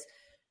it is.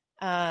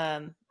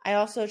 I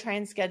also try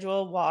and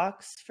schedule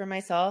walks for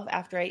myself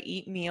after I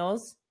eat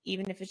meals,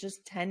 even if it's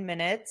just 10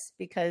 minutes,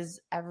 because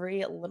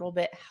every little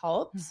bit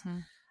helps.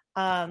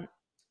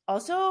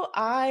 Also,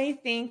 I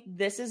think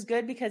this is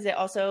good because it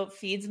also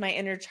feeds my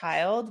inner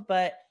child,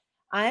 but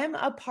I'm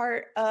a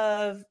part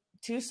of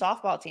 2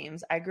 softball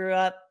teams. I grew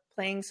up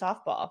playing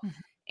softball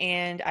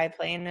and I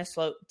play in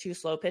two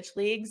slow pitch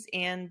leagues,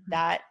 and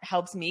that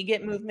helps me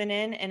get movement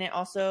in. And it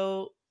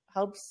also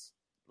helps,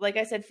 like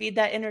I said, feed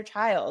that inner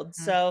child.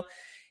 So,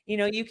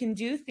 you can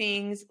do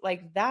things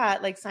like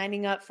that, like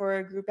signing up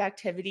for group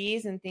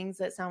activities and things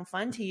that sound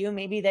fun to you,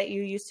 maybe that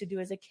you used to do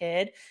as a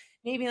kid.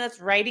 Maybe that's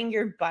riding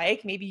your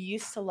bike. Maybe you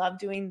used to love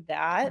doing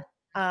that.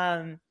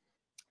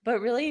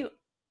 But really,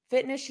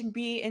 fitness should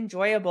be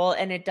enjoyable,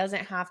 and it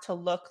doesn't have to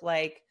look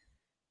like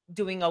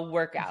doing a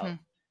workout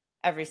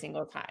every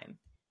single time.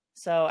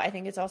 So I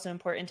think it's also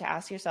important to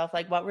ask yourself,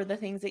 like, what were the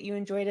things that you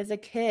enjoyed as a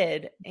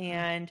kid?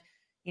 And,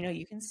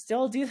 you can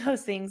still do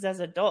those things as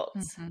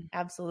adults.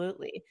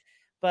 Absolutely.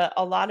 But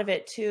a lot of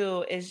it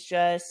too is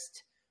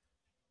just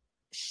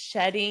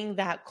shedding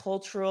that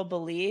cultural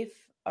belief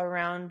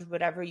around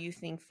whatever you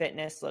think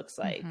fitness looks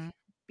like,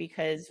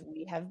 because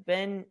we've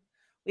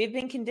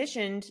been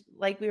conditioned,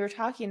 like we were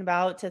talking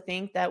about, to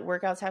think that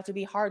workouts have to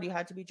be hard. You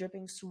have to be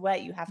dripping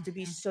sweat. You have to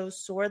be so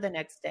sore the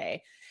next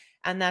day.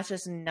 And that's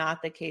just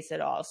not the case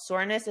at all.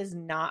 Soreness is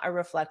not a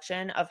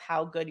reflection of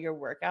how good your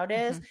workout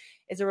is.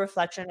 It's a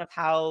reflection of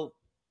how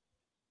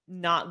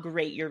not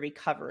great your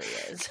recovery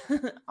is,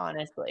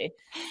 honestly.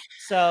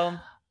 So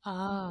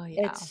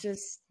it's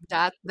just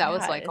that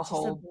was like a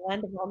whole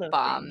blend of all those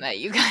bomb things that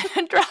you kind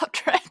of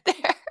dropped right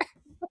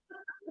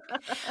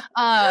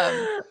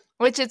there.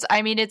 Which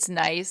it's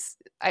nice.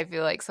 I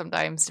feel like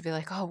sometimes to be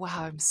like, oh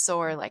wow, I'm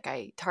sore, like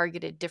I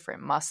targeted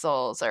different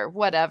muscles or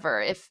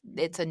whatever, if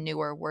it's a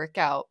newer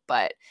workout.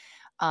 But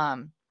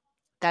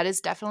that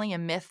is definitely a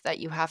myth that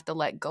you have to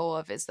let go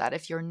of, is that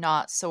if you're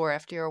not sore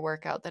after your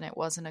workout, then it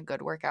wasn't a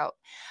good workout.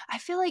 I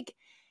feel like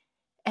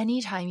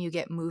anytime you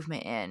get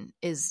movement in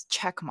is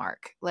check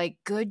mark, like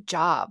good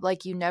job,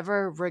 like you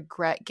never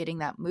regret getting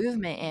that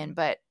movement in.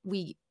 But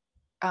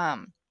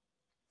I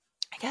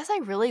guess I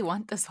really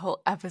want this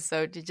whole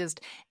episode to just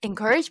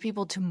encourage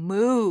people to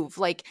move.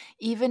 Like,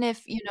 even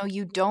if,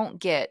 you don't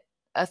get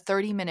a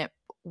 30-minute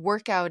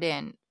workout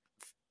in,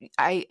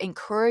 I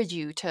encourage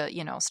you to,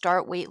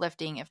 start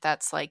weightlifting, if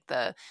that's like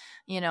the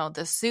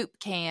soup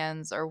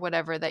cans or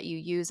whatever that you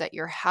use at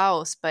your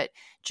house, but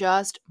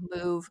just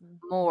move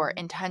more.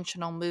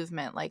 Intentional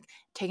movement, like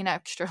take an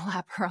extra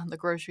lap around the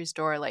grocery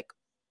store, like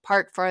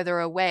park farther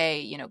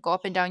away, go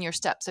up and down your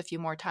steps a few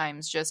more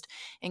times. Just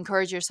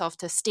encourage yourself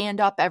to stand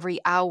up every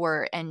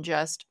hour and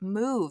just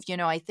move.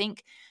 I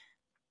think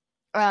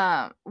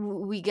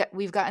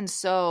we've gotten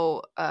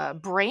so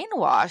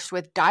brainwashed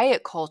with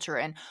diet culture,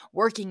 and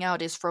working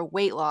out is for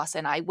weight loss,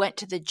 and I went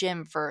to the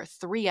gym for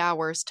 3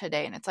 hours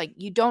today, and it's like,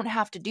 you don't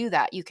have to do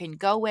that. You can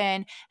go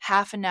in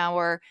half an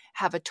hour,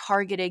 have a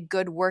targeted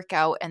good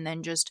workout, and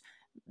then just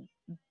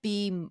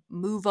be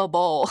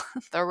movable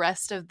the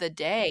rest of the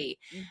day,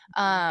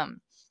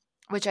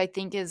 which I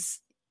think is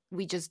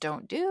we just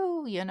don't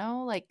do,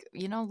 like,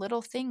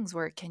 little things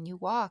where can you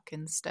walk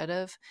instead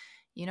of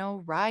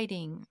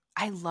riding.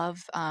 I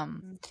love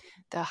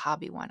the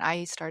hobby one.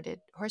 I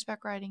started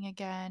horseback riding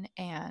again,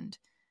 and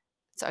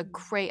it's a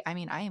great, I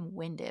am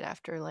winded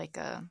after like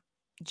a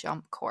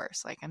jump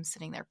course, like I'm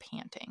sitting there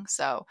panting.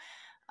 So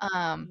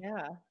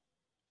yeah,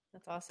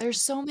 that's awesome.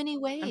 There's so many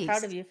ways. I'm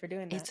proud of you for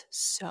doing that. It's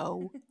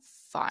so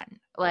fun.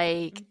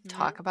 Like,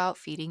 talk about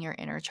feeding your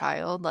inner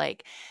child.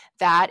 Like,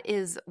 that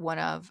is one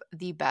of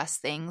the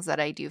best things that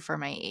I do for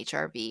my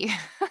HRV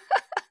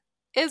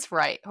is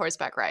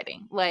horseback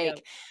riding.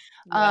 Like,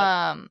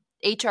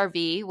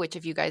 HRV, which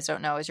if you guys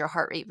don't know is your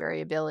heart rate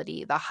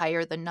variability, the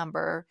higher the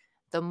number,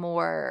 the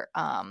more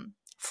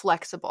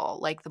flexible,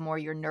 like the more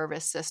your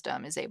nervous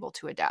system is able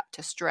to adapt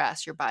to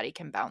stress, your body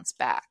can bounce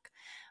back.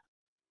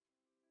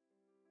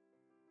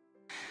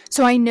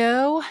 So I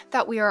know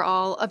that we are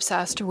all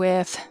obsessed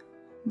with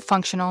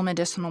functional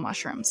medicinal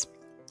mushrooms,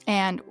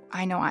 and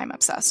I know I'm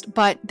obsessed,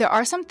 but there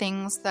are some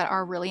things that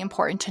are really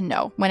important to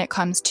know when it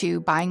comes to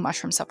buying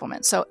mushroom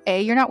supplements. So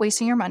A, you're not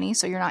wasting your money,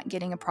 so you're not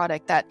getting a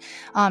product that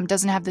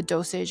doesn't have the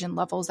dosage and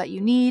levels that you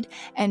need,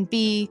 and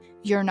B,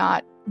 you're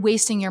not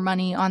wasting your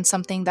money on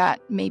something that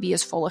maybe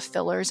is full of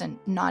fillers and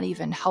not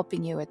even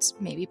helping you. It's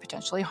maybe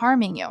potentially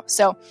harming you.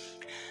 So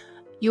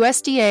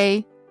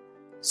USDA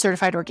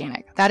certified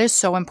organic, that is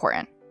so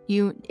important.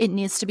 It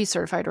needs to be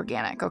certified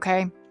organic,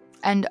 okay?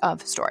 End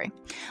of story.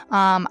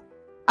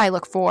 I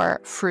look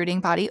for fruiting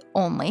body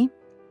only,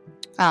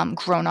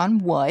 grown on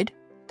wood.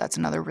 That's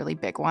another really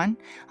big one.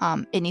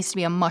 It needs to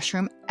be a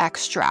mushroom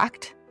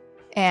extract.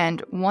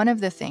 And one of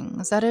the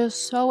things that is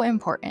so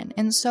important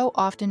and so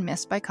often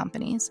missed by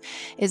companies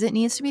is it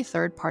needs to be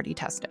third-party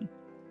tested.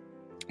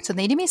 So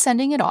they need to be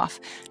sending it off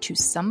to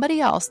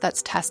somebody else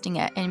that's testing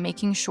it and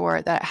making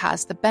sure that it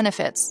has the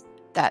benefits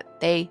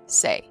that they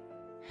say.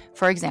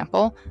 For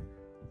example,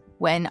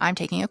 when I'm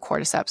taking a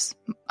cordyceps,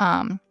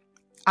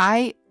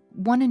 I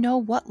want to know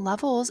what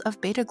levels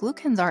of beta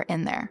glucans are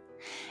in there.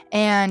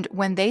 And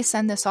when they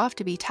send this off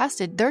to be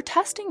tested, they're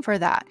testing for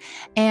that.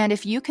 And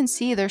if you can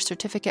see their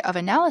certificate of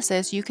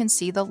analysis, you can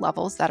see the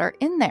levels that are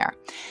in there.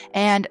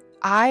 And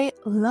I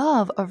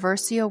love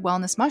Aversio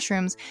Wellness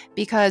Mushrooms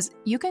because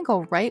you can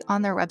go right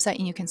on their website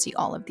and you can see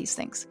all of these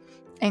things,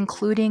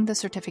 including the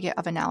certificate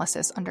of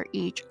analysis under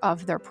each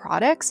of their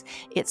products.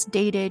 It's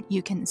dated.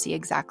 You can see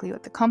exactly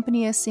what the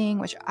company is seeing,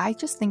 which I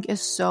just think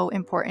is so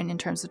important in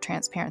terms of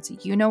transparency.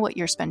 You know what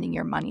you're spending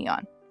your money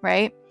on,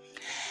 right?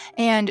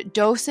 And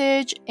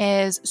dosage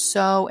is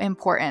so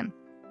important.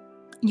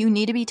 You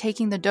need to be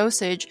taking the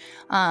dosage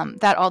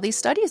that all these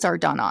studies are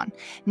done on.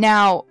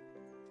 Now,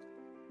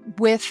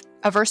 with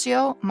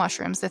Aversio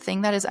mushrooms, the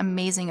thing that is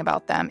amazing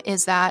about them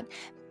is that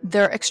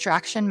their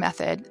extraction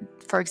method,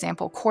 for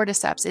example,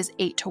 cordyceps, is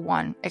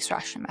 8-to-1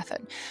 extraction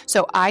method.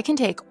 So I can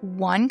take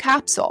one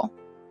capsule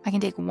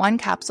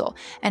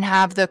and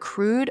have the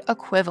crude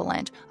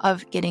equivalent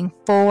of getting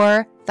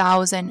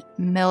 4,000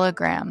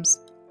 milligrams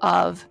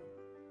of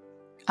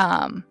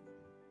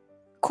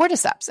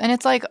cordyceps. And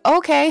it's like,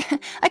 okay,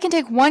 I can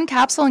take one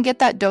capsule and get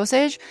that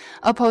dosage,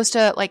 opposed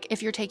to like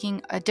if you're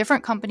taking a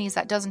different companies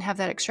that doesn't have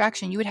that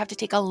extraction, you would have to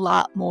take a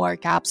lot more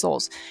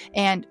capsules.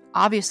 And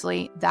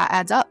obviously that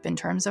adds up in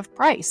terms of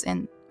price.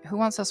 And who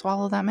wants to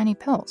swallow that many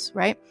pills,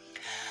 right?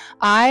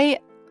 I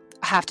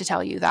have to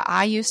tell you that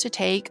I used to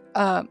take,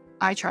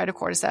 I tried a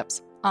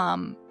cordyceps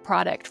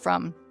product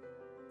from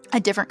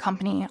a different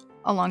company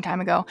a long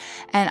time ago,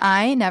 and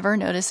I never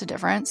noticed a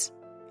difference.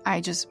 I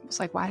just was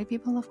like, why do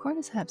people love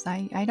cordyceps?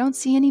 I don't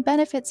see any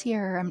benefits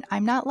here.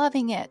 I'm not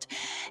loving it.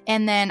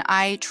 And then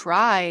I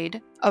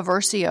tried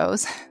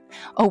Aversio's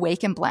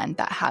Awaken blend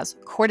that has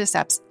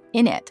cordyceps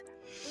in it.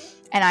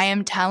 And I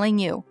am telling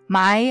you,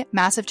 my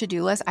massive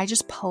to-do list, I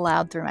just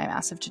plowed through my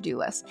massive to-do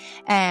list.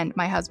 And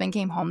my husband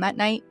came home that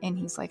night and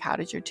he's like, how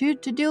did your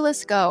to-do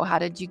list go? How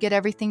did you get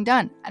everything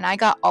done? And I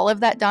got all of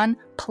that done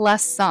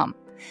plus some.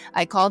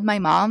 I called my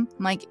mom.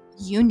 I'm like,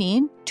 you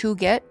need to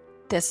get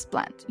this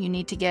blend. You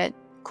need to get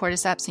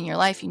cordyceps in your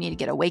life. You need to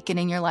get Awaken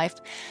in your life.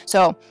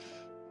 So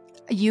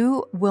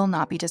you will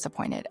not be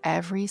disappointed.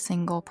 Every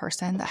single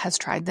person that has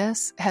tried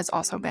this has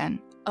also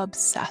been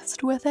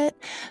obsessed with it.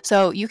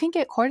 So you can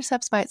get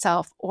cordyceps by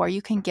itself, or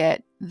you can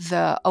get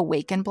the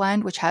Awaken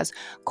blend, which has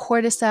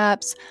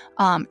cordyceps,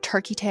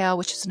 turkey tail,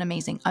 which is an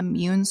amazing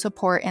immune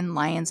support, and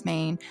lion's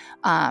mane,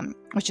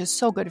 which is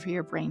so good for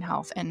your brain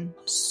health, and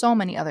so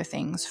many other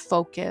things,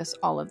 focus,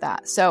 all of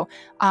that. So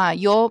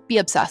you'll be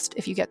obsessed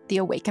if you get the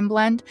Awaken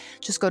blend.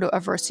 Just go to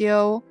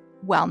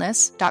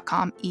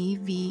AversioWellness.com,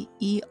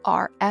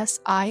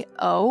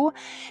 EVERSIO,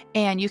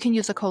 and you can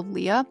use the code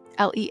LEAH,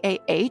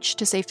 LEAH,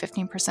 to save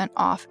 15%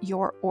 off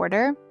your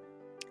order.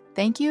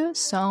 Thank you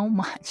so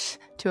much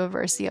to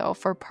Aversio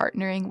for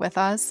partnering with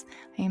us.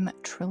 I am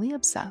truly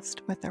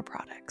obsessed with their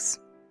products.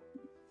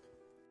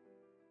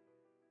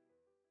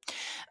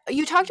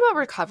 You talked about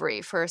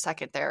recovery for a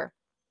second there.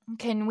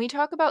 Can we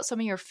talk about some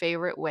of your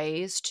favorite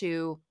ways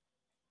to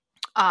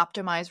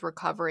optimize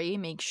recovery,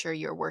 make sure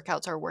your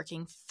workouts are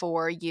working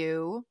for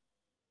you?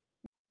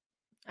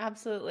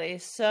 Absolutely.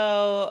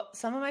 So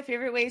some of my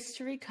favorite ways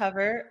to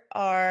recover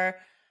are,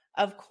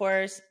 of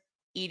course,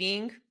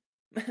 eating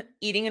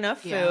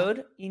enough Yeah.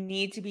 food. You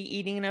need to be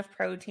eating enough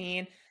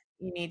protein.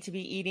 You need to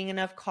be eating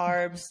enough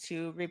carbs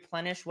to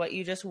replenish what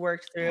you just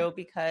worked through,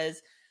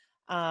 because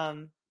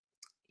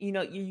you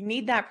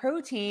need that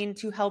protein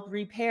to help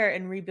repair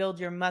and rebuild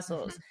your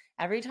muscles.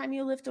 Every time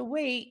you lift a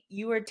weight,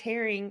 you are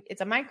tearing, it's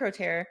a micro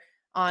tear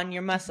on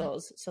your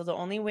muscles. So the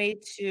only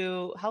way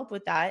to help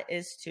with that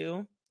is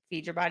to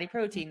feed your body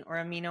protein or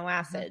amino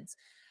acids.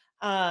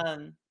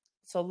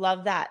 So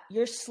love that.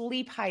 Your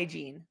sleep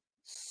hygiene,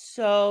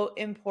 so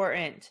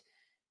important.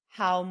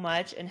 How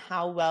much and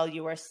how well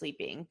you are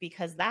sleeping,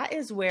 because that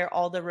is where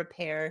all the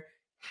repair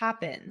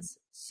happens.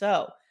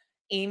 So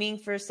aiming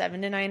for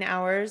 7 to 9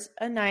 hours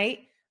a night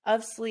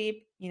of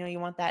sleep. You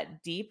want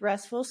that deep,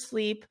 restful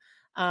sleep.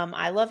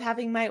 I love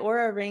having my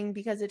Oura ring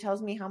because it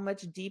tells me how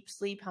much deep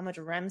sleep, how much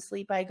REM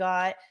sleep I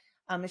got.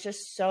 It's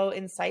just so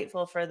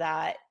insightful for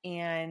that.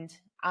 And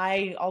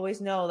I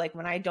always know, like,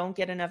 when I don't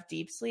get enough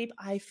deep sleep,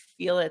 I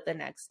feel it the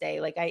next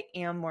day. Like, I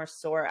am more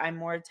sore, I'm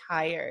more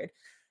tired.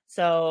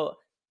 So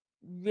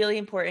really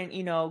important,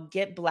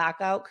 get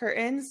blackout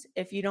curtains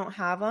if you don't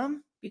have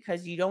them,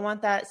 because you don't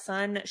want that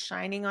sun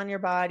shining on your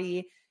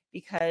body,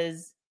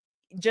 because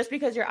just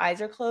because your eyes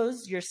are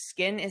closed, your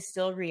skin is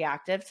still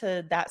reactive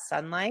to that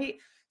sunlight.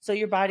 So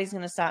your body's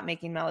going to stop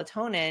making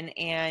melatonin,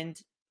 and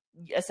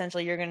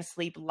essentially you're going to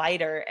sleep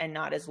lighter and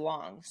not as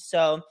long.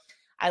 So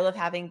I love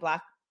having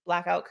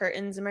blackout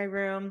curtains in my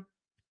room.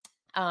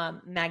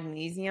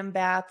 Magnesium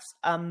baths,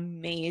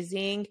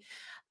 amazing.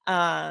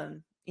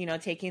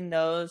 Taking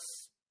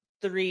those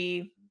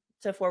 3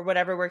 to 4,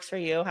 whatever works for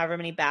you, however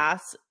many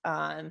baths,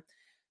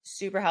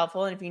 super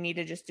helpful. And if you need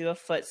to just do a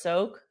foot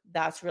soak,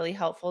 that's really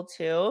helpful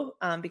too,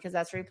 because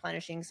that's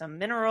replenishing some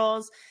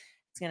minerals.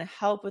 It's going to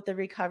help with the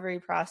recovery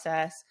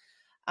process.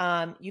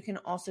 You can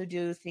also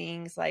do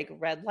things like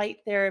red light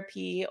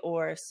therapy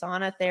or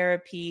sauna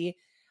therapy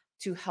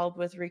to help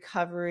with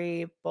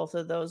recovery. Both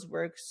of those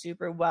work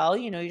super well.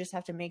 You just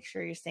have to make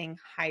sure you're staying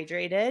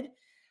hydrated.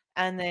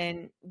 And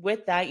then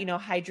with that,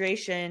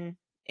 hydration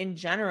in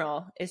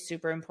general is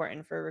super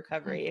important for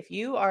recovery. If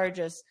you are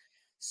just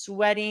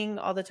sweating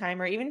all the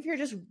time, or even if you're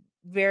just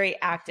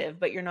very active,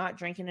 but you're not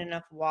drinking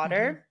enough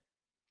water,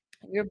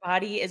 your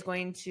body is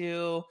going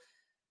to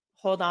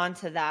hold on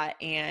to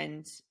that,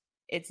 and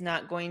it's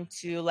not going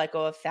to let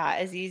go of fat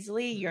as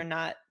easily. Your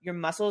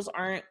muscles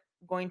aren't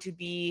going to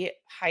be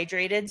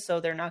hydrated, so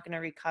they're not going to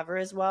recover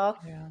as well.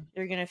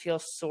 You're going to feel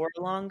sore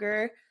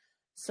longer.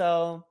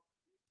 So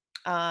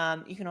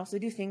you can also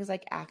do things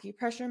like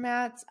acupressure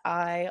mats.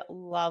 I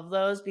love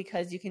those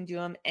because you can do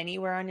them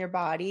anywhere on your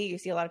body. You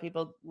see a lot of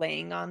people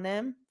laying on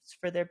them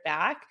for their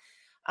back,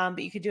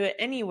 but you could do it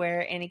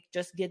anywhere, and it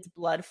just gets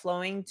blood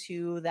flowing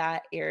to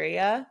that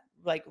area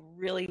like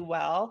really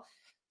well.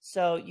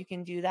 So you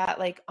can do that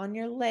like on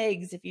your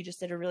legs if you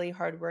just did a really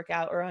hard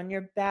workout, or on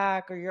your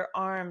back or your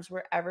arms,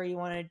 wherever you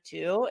want to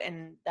do.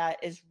 And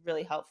that is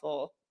really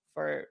helpful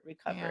for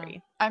recovery. Yeah.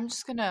 I'm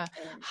just going to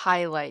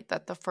highlight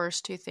that the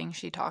first two things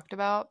she talked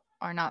about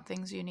are not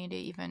things you need to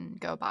even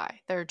go by.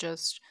 They're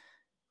just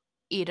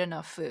eat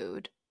enough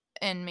food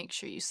and make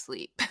sure you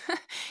sleep,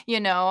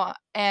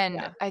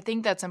 And I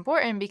think that's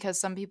important because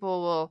some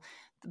people will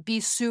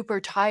be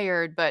super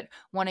tired but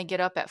want to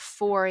get up at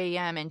 4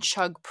 a.m. and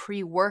chug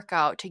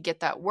pre-workout to get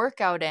that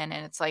workout in,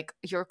 and it's like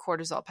your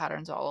cortisol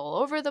patterns all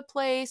over the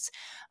place,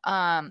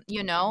 and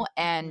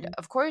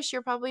of course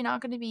you're probably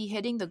not going to be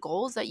hitting the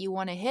goals that you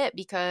want to hit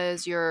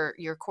because your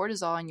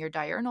cortisol and your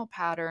diurnal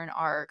pattern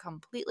are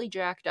completely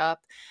jacked up.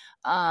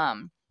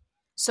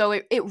 So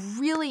it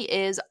really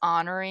is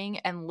honoring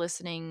and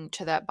listening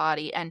to that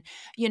body. And,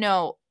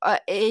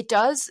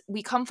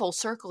 we come full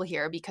circle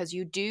here because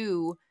you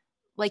do,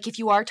 like, if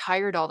you are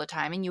tired all the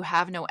time and you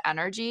have no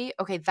energy,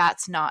 okay,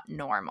 that's not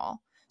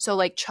normal. So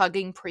like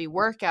chugging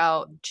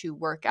pre-workout to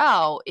work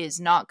out is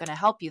not going to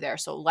help you there.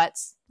 So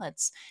let's,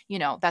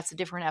 that's a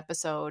different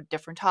episode,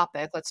 different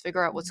topic. Let's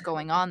figure out what's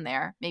going on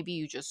there. Maybe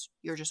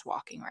you're just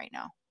walking right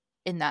now,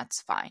 and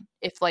that's fine.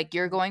 If like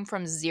you're going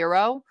from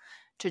 0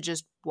 to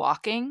just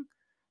walking,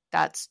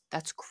 that's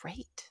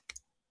great.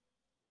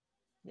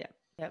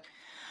 Yep.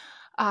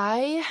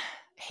 I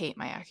hate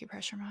my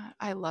acupressure mat.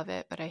 I love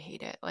it, but I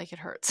hate it. Like, it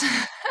hurts.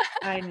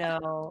 I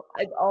know.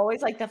 It's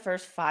always like the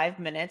first 5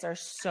 minutes are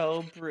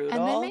so brutal.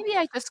 And then maybe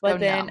I just but go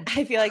then numb.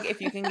 I feel like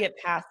if you can get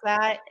past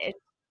that,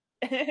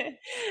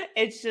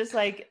 it's just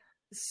like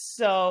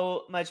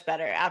so much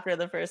better after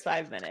the first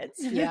 5 minutes.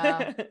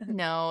 Yeah.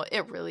 No,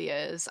 it really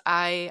is.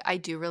 I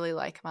do really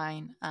like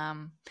mine.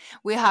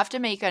 We have to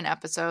make an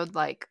episode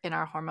like in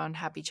our Hormone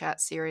Happy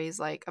Chat series,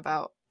 like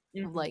about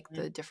like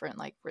the different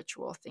like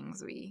ritual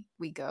things we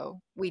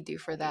do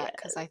for that,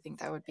 because I think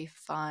that would be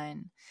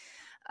fun.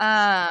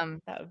 That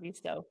would be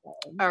so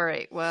fun. All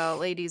right. Well,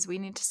 ladies, we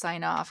need to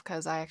sign off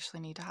because I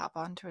actually need to hop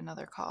on to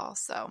another call.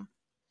 So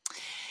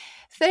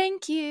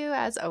thank you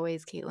as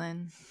always,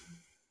 Caitlin.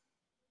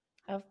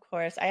 Of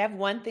course. I have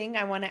one thing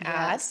I want to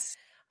add.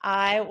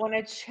 I want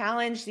to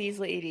challenge these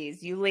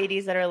ladies, you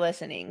ladies that are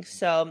listening.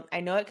 So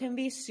I know it can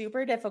be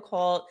super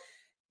difficult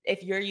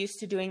if you're used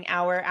to doing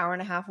hour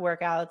and a half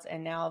workouts,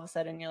 and now all of a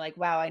sudden you're like,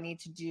 wow, I need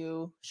to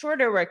do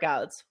shorter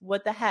workouts.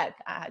 What the heck?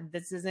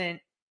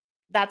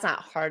 That's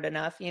not hard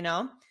enough,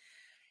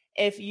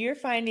 If you're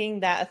finding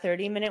that a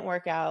 30-minute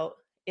workout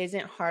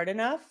isn't hard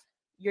enough,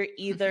 you're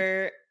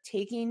either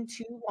taking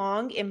too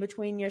long in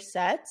between your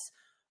sets,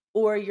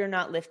 or you're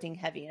not lifting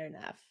heavy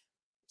enough.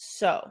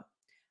 So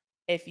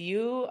if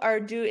you are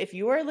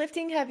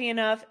lifting heavy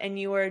enough and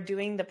you are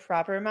doing the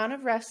proper amount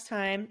of rest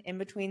time in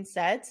between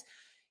sets,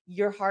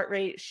 your heart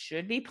rate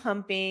should be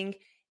pumping.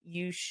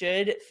 You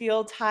should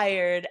feel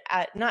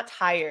not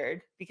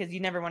tired, because you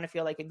never want to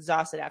feel like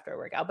exhausted after a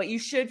workout, but you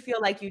should feel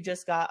like you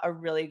just got a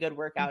really good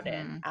workout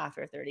in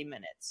after 30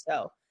 minutes.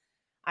 So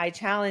I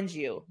challenge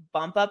you,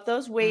 bump up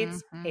those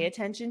weights, pay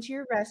attention to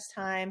your rest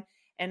time,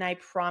 and I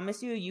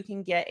promise you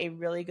can get a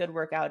really good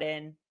workout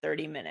in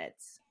 30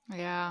 minutes.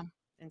 Yeah.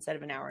 Instead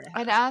of an hour and a half.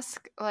 I'd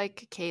ask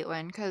like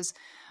Caitlin, because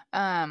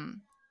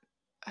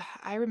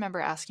I remember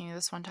asking you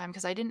this one time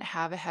because I didn't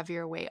have a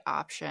heavier weight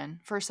option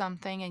for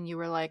something, and you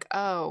were like,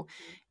 oh,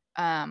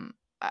 I'm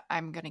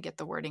going to get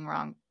the wording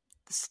wrong.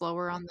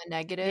 Slower on the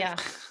negative. Yeah.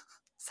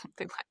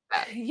 Something like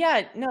that.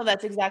 Yeah, no,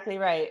 that's exactly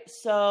right.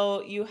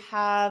 So you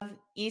have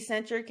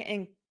eccentric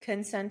and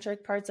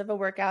concentric parts of a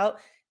workout.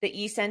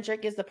 The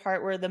eccentric is the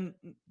part where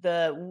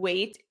the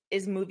weight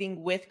is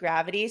moving with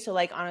gravity. So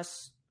like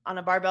on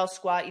a barbell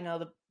squat,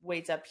 the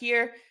weight's up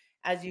here.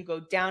 As you go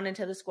down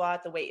into the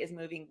squat, the weight is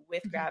moving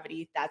with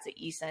gravity. That's the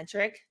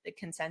eccentric. The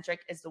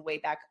concentric is the way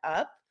back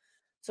up.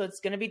 So it's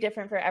going to be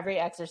different for every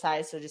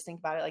exercise. So just think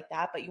about it like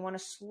that. But you want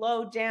to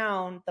slow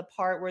down the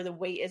part where the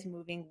weight is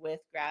moving with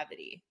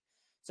gravity.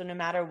 So no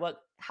matter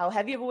how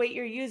heavy of a weight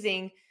you're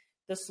using,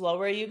 the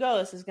slower you go,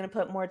 this is going to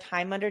put more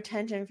time under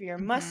tension for your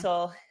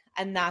muscle.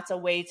 And that's a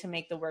way to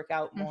make the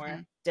workout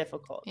more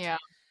difficult. Yeah.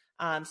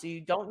 So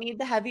you don't need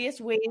the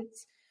heaviest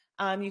weights.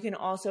 You can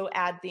also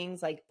add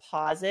things like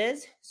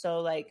pauses.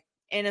 So like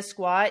in a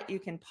squat, you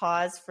can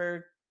pause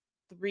for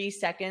 3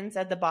 seconds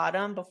at the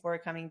bottom before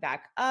coming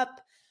back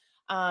up.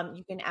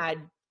 You can add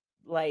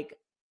like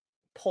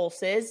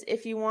pulses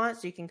if you want.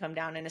 So you can come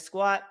down in a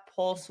squat,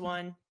 pulse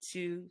 1,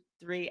 2,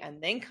 3,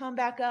 and then come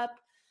back up.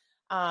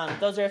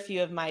 Those are a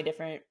few of my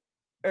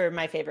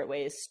favorite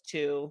ways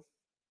to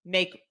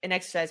make an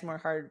exercise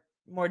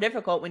more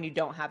difficult when you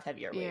don't have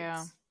heavier weights.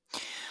 Yeah.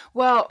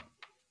 Well,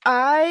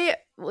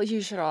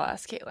 you should all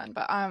ask Caitlin,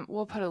 but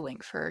we'll put a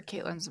link for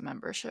Caitlin's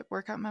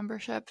workout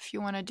membership if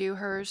you want to do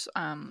hers.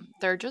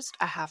 They're just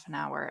a half an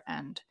hour,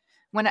 and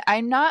when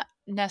I'm not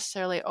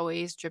necessarily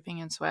always dripping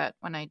in sweat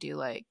when I do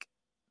like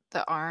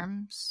the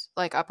arms,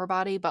 like upper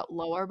body, but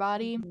lower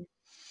body,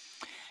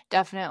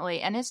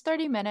 definitely. And it's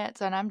 30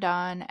 minutes and I'm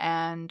done,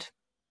 and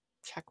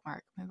check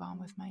mark, move on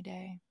with my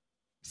day.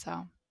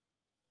 So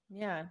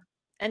yeah.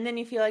 And then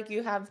you feel like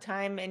you have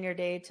time in your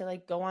day to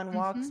like go on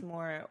walks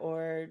more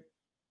or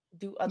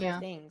do other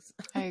things.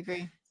 I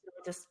agree.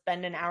 Just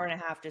spend an hour and a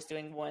half just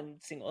doing one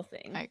single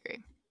thing. I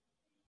agree.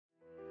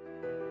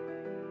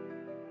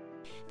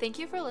 Thank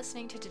you for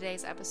listening to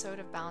today's episode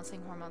of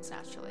Balancing Hormones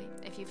Naturally.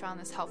 If you found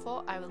this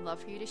helpful, I would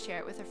love for you to share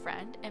it with a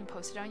friend and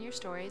post it on your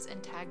stories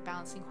and tag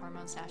Balancing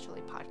Hormones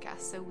Naturally podcast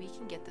so we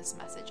can get this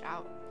message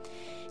out.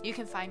 You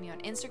can find me on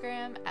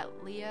Instagram at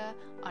Leah_BRUEG,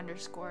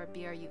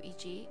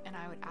 and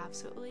I would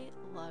absolutely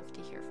love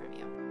to hear from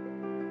you.